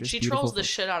fuck alone. just She beautiful trolls the folks.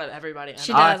 shit out of everybody.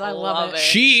 She does. I love it.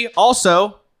 She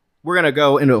also, we're going to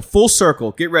go into a full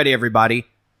circle. Get ready, everybody.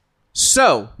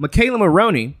 So, Michaela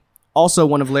Maroney, also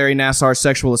one of Larry Nassar's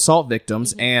sexual assault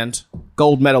victims and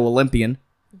gold medal Olympian,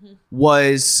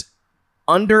 was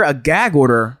under a gag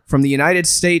order from the United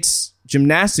States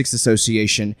Gymnastics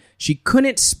Association. She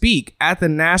couldn't speak at the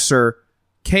Nassar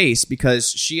case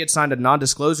because she had signed a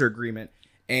non-disclosure agreement.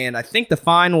 And I think the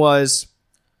fine was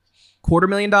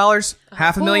 $250,000,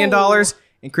 $500,000.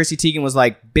 And Chrissy Teigen was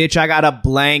like, "Bitch, I got a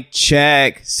blank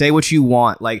check. Say what you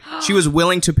want." Like, she was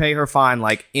willing to pay her fine,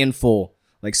 like, in full.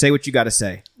 Like, say what you got to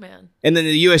say. Man. And then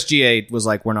the USGA was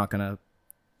like, "We're not going to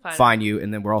Fine. fine you.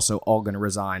 And then we're also all going to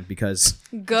resign because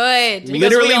Good.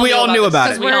 literally we all knew about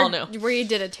this, it." 'cause we all knew. We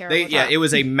did a terrible Yeah, job. it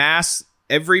was a mass.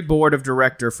 Every board of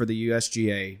director for the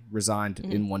USGA resigned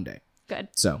in one day. Good.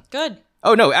 So, Good.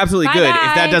 oh no, absolutely good. If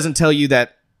Bye-bye. that doesn't tell you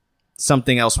that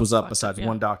something else was up fucked besides up, yeah.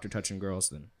 one doctor touching girls,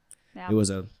 then Yeah. it was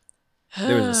a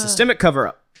There was a systemic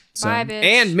cover-up. So, Bye, bitch.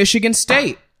 and Michigan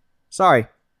State. Sorry.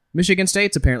 Michigan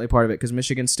State's apparently part of it because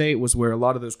Michigan State was where a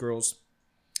lot of those girls,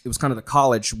 it was kind of the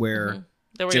college where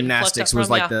They were getting plucked gymnastics up was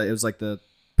from, like the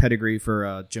pedigree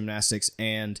for gymnastics,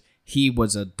 and he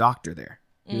was a doctor there.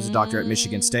 He was a doctor at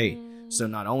Michigan State. So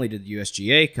not only did the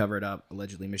USGA cover it up,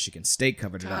 allegedly Michigan State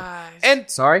covered it up. Guys. And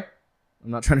sorry,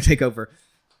 I'm not trying to take over.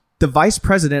 The vice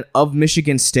president of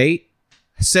Michigan State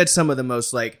said some of the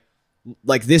most like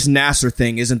this Nassar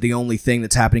thing isn't the only thing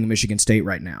that's happening in Michigan State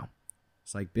right now.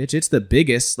 It's like, bitch, it's the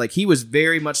biggest. Like, he was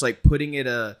very much like putting it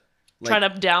trying to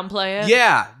downplay it.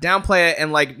 yeah, downplay it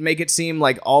and like make it seem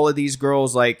like all of these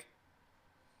girls, like,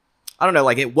 I don't know,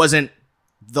 like it wasn't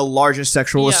the largest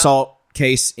sexual assault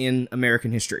case in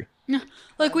American history.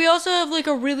 Like, we also have, like,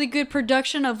 a really good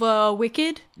production of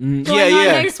Wicked Yeah, going on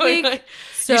yeah. next week. You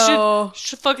So,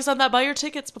 should focus on that. Buy your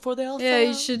tickets before they all yeah, sell you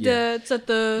out. should, Yeah. it's at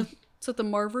the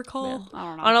Marver Call. I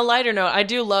don't know. On a lighter note, I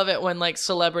do love it when like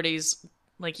celebrities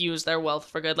like use their wealth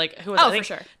for good. Like who was Oh, it? I think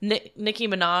for sure. Nicki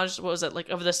Minaj, what was it, like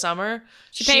over the summer?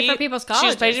 She paid for people's She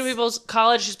was paying colleges. for people's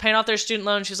college. She's paying off their student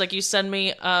loan. She's like, you send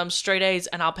me straight A's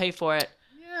and I'll pay for it.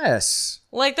 Yes.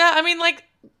 Like that. I mean, like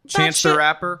Chance the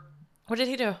Rapper, What did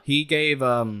he do? he gave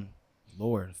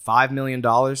 $5 million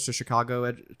to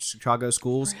Chicago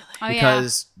schools Oh, yeah.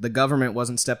 because the government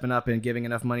wasn't stepping up and giving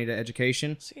enough money to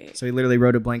education. Sweet. So he literally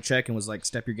wrote a blank check and was like,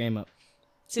 "Step your game up."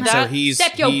 See So that? he's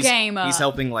Step your he's- game up. He's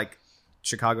helping like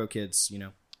Chicago kids, you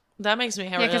know. That makes me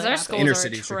Yeah, really because their happy. schools Inner are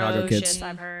city Chicago atrocious, kids.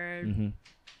 I've heard.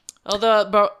 Oh,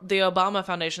 the Obama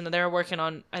Foundation that they're working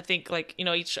on, I think, like, you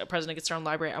know, each president gets their own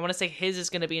library. I want to say his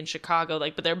is going to be in Chicago,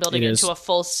 like, but they're building It it is. into a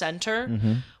full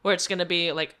center where it's going to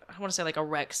be like, I want to say like a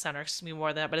rec center. It's going to be more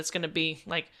than that, but it's going to be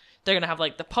like, they're going to have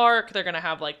like the park, they're going to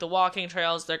have like the walking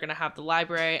trails, they're going to have the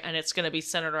library, and it's going to be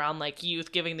centered around like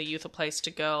youth, giving the youth a place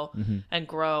to go and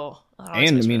grow. Oh, that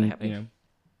And makes I me mean, really happy. you know,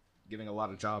 giving a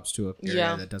lot of jobs to a area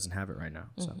Yeah. that doesn't have it right now.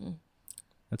 So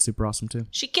that's super awesome too.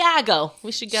 Chicago.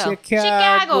 We should go.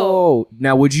 Chicago.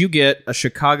 Now, would you get a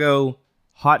Chicago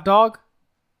hot dog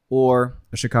or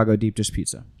a Chicago deep dish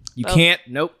pizza? You Both. can't.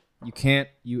 Nope. You can't.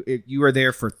 You are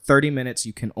there for 30 minutes.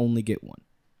 You can only get one.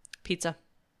 Pizza.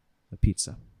 A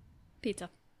pizza. Pizza.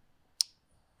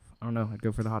 I don't know. I'd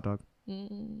go for the hot dog.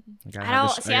 Like,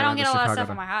 I don't get a lot of stuff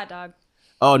on my hot dog.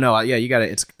 Oh no! Yeah, you got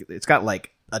it. It's got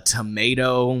like a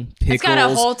tomato, pickles. It's got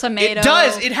a whole tomato. It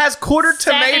does. It has quarter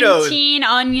tomatoes. 17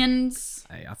 onions.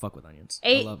 Hey, I fuck with onions.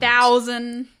 I love onions.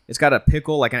 8,000. It's got a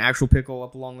pickle, like an actual pickle,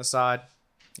 up along the side.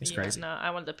 It's Yeah, crazy. No,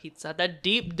 I want the pizza. The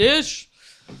deep dish.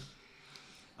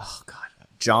 Oh god.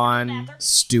 John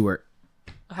Stewart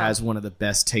has one of the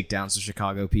best takedowns of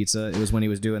Chicago pizza. It was when he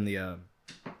was doing the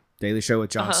Daily Show with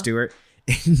John Stewart.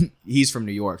 He's from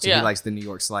New York, so Yeah. he likes the New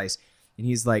York slice. And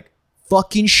he's like,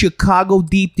 fucking Chicago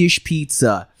deep dish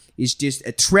pizza is just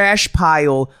a trash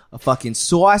pile of fucking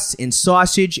sauce and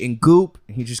sausage and goop.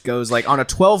 And he just goes like on a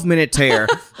 12-minute tear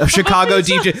of Chicago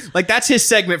deep dish. Like, that's his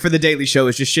segment for the Daily Show,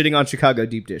 is just shitting on Chicago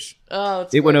deep dish. Oh,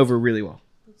 it's It went over really well.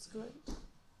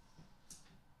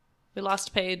 We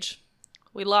lost Paige.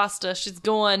 We lost her. She's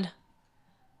gone.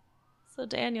 So,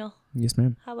 Daniel, Yes,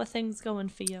 ma'am. how are things going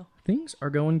for you? Things are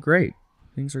going great.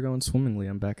 Things are going swimmingly.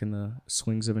 I'm back in the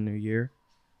swings of a new year.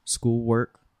 School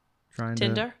work. Trying to...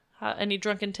 Tinder? Any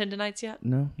drunken Tinder nights yet?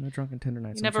 No drunken Tinder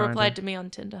nights. You never replied to me on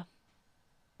Tinder.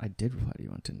 I did reply to you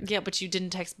on Tinder. Yeah, but you didn't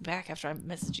text me back after I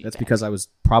messaged you. That's back. because I was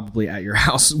probably at your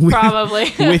house with,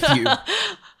 Probably. with you.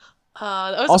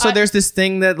 Also, there's this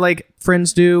thing that like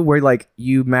friends do where like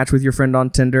you match with your friend on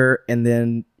Tinder and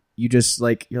then you just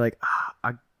like you're like,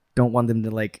 I don't want them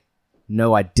to like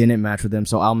know I didn't match with them,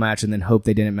 so I'll match and then hope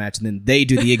they didn't match and then they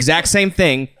do the exact same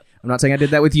thing. I'm not saying I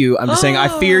did that with you. I'm just saying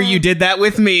I fear you did that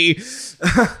with me.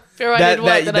 Fear I that- did what?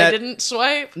 that- That I that- didn't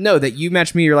swipe? No, that you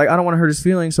match me. You're like, I don't want to hurt his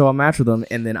feelings, so I'll match with him,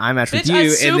 and then I match with Bitch, I you,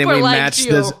 and then super we liked match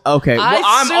you. this. Okay, well, I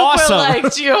I'm super awesome.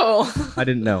 liked you. I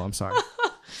didn't know. I'm sorry.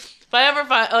 If I ever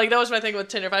find, like, that was my thing with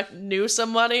Tinder. If I knew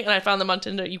somebody and I found them on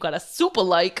Tinder, you got a super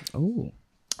like. Oh,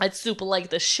 I'd super like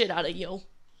the shit out of you.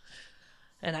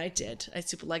 And I did. I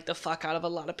super like the fuck out of a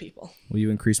lot of people. well, you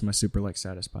increased my super like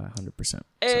status by 100%.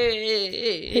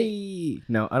 Hey.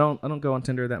 No, I don't go on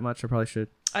Tinder that much. I probably should.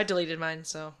 I deleted mine,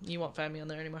 so you won't find me on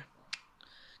there anymore.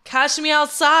 Catch me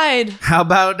outside. How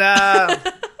about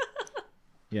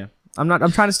yeah, I'm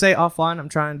trying to stay offline. I'm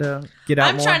trying to get out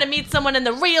I'm more. trying to meet someone in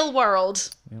the real world.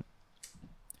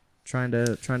 trying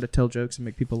to tell jokes and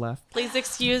make people laugh. Please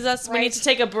excuse us. We Right. need to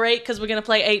take a break because we're going to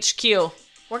play HQ.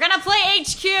 We're going to play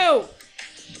HQ.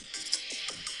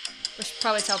 We should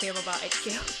probably tell people about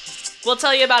HQ. We'll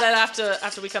tell you about it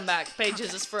after we come back.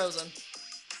 Pages is frozen.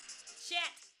 Shit.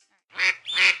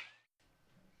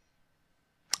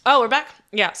 Oh, we're back?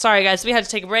 Yeah, sorry guys. We had to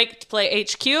take a break to play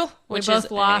HQ, We which both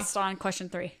is lost on question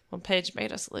 3. One page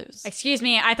made us lose. Excuse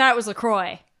me, I thought it was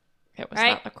LaCroix. It was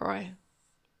right? not LaCroix.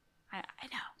 I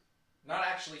know. Not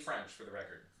actually French, for the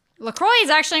record. LaCroix is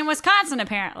actually in Wisconsin,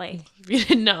 apparently. You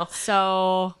didn't know.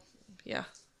 So, Yeah.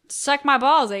 suck my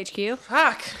balls, HQ.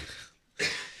 Fuck.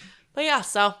 But yeah,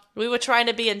 so we were trying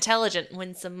to be intelligent and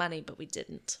win some money, but we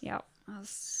didn't. Yep.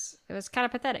 It was kind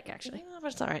of pathetic, actually. Yeah,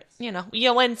 but it's all right. You know,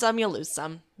 you win some, you lose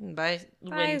some. By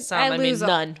win some, I mean lose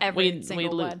none. every We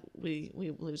single lose. one. We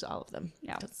lose all of them.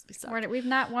 Yeah. 'Cause we suck. We've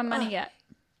not won money yet.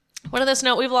 One of this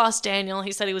note, we've lost Daniel.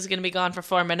 He said he was going to be gone for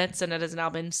 4 minutes, and it has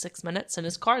now been 6 minutes, and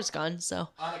his car's gone. So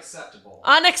Unacceptable.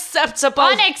 unacceptable.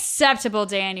 Unacceptable,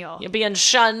 Daniel. You're being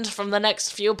shunned from the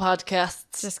next few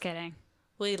podcasts. Just kidding.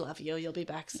 We love you. You'll be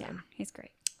back soon. He's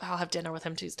great. I'll have dinner with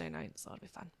him Tuesday night, so it'll be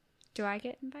fun. Do I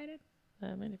get invited?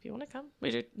 I mean, if you want to come,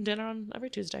 we do dinner on every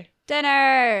Tuesday.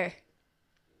 Dinner!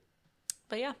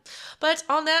 But yeah. But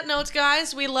on that note,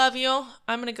 guys, we love you.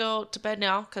 I'm going to go to bed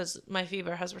now because my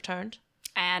fever has returned.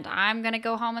 And I'm going to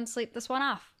go home and sleep this one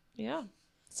off. Yeah.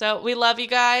 So we love you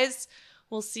guys.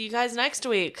 We'll see you guys next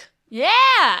week.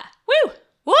 Yeah! Woo!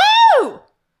 Woo!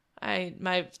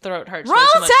 My throat hurts Roll way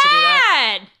too much to do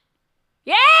that. Tide!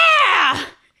 Yeah!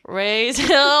 Raise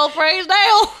Hill, praise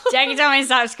Dale. Jackie told me to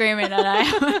stop screaming, and I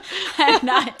have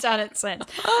not done it since.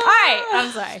 All right,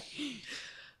 I'm sorry.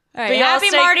 All right, But y'all happy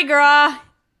stay- Mardi Gras.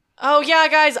 Oh yeah,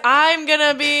 guys, I'm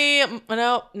gonna be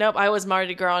nope. I was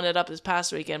Mardi Gras it up this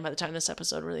past weekend by the time this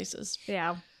episode releases.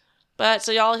 Yeah. But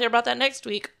so y'all hear about that next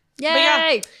week. Yay! But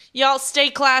yeah, y'all stay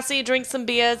classy, drink some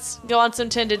beers, go on some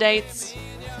Tinder dates.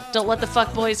 Don't let the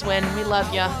fuck boys win. We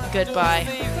love ya. Goodbye.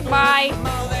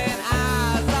 Bye.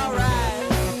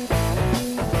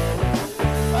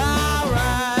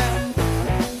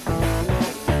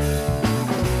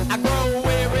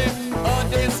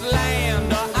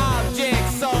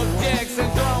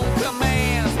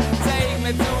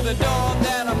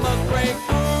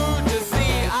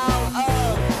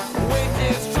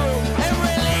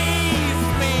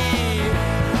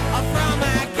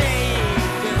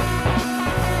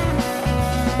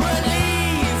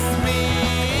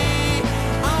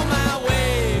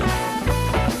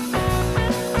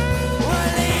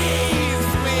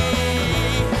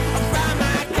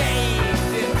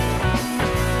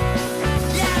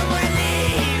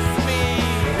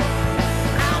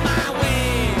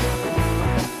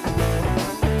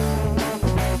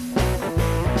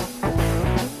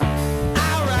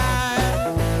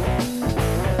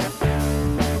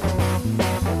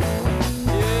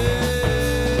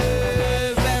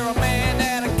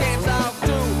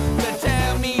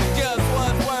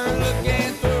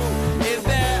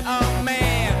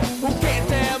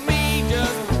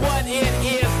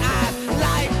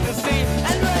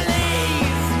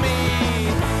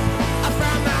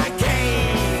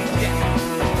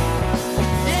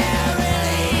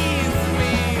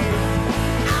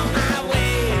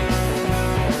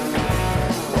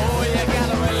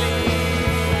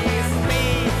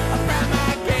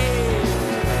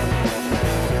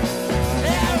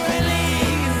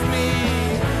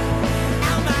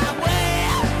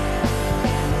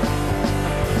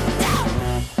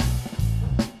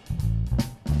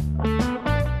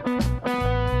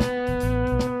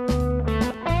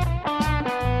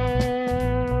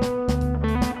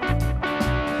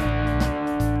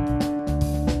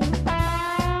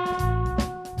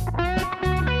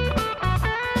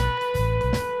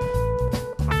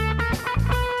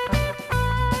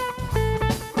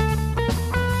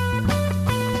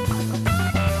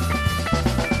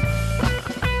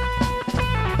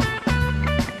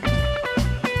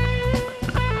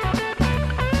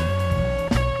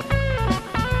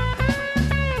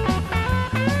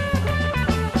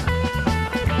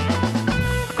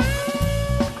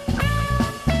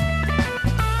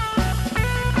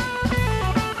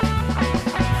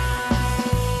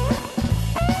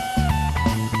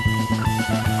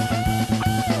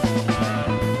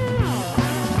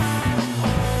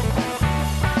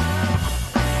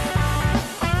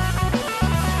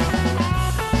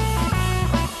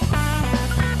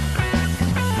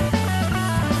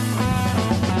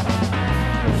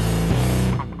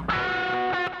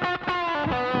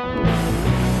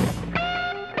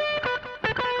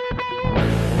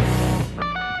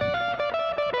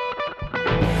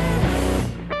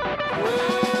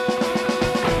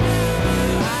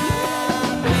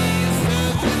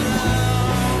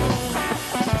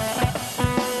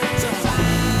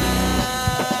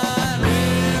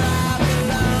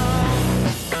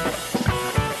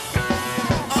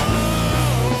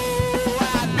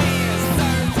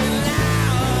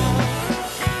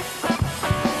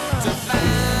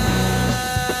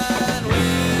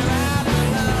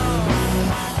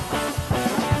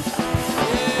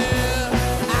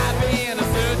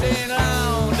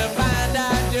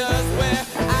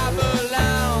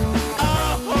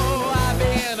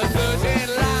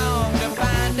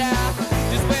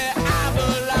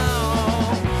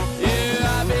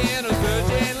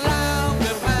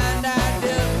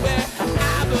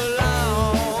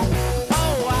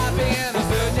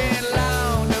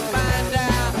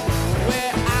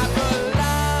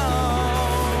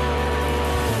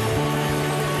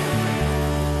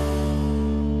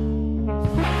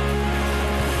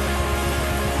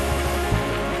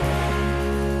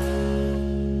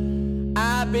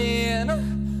 been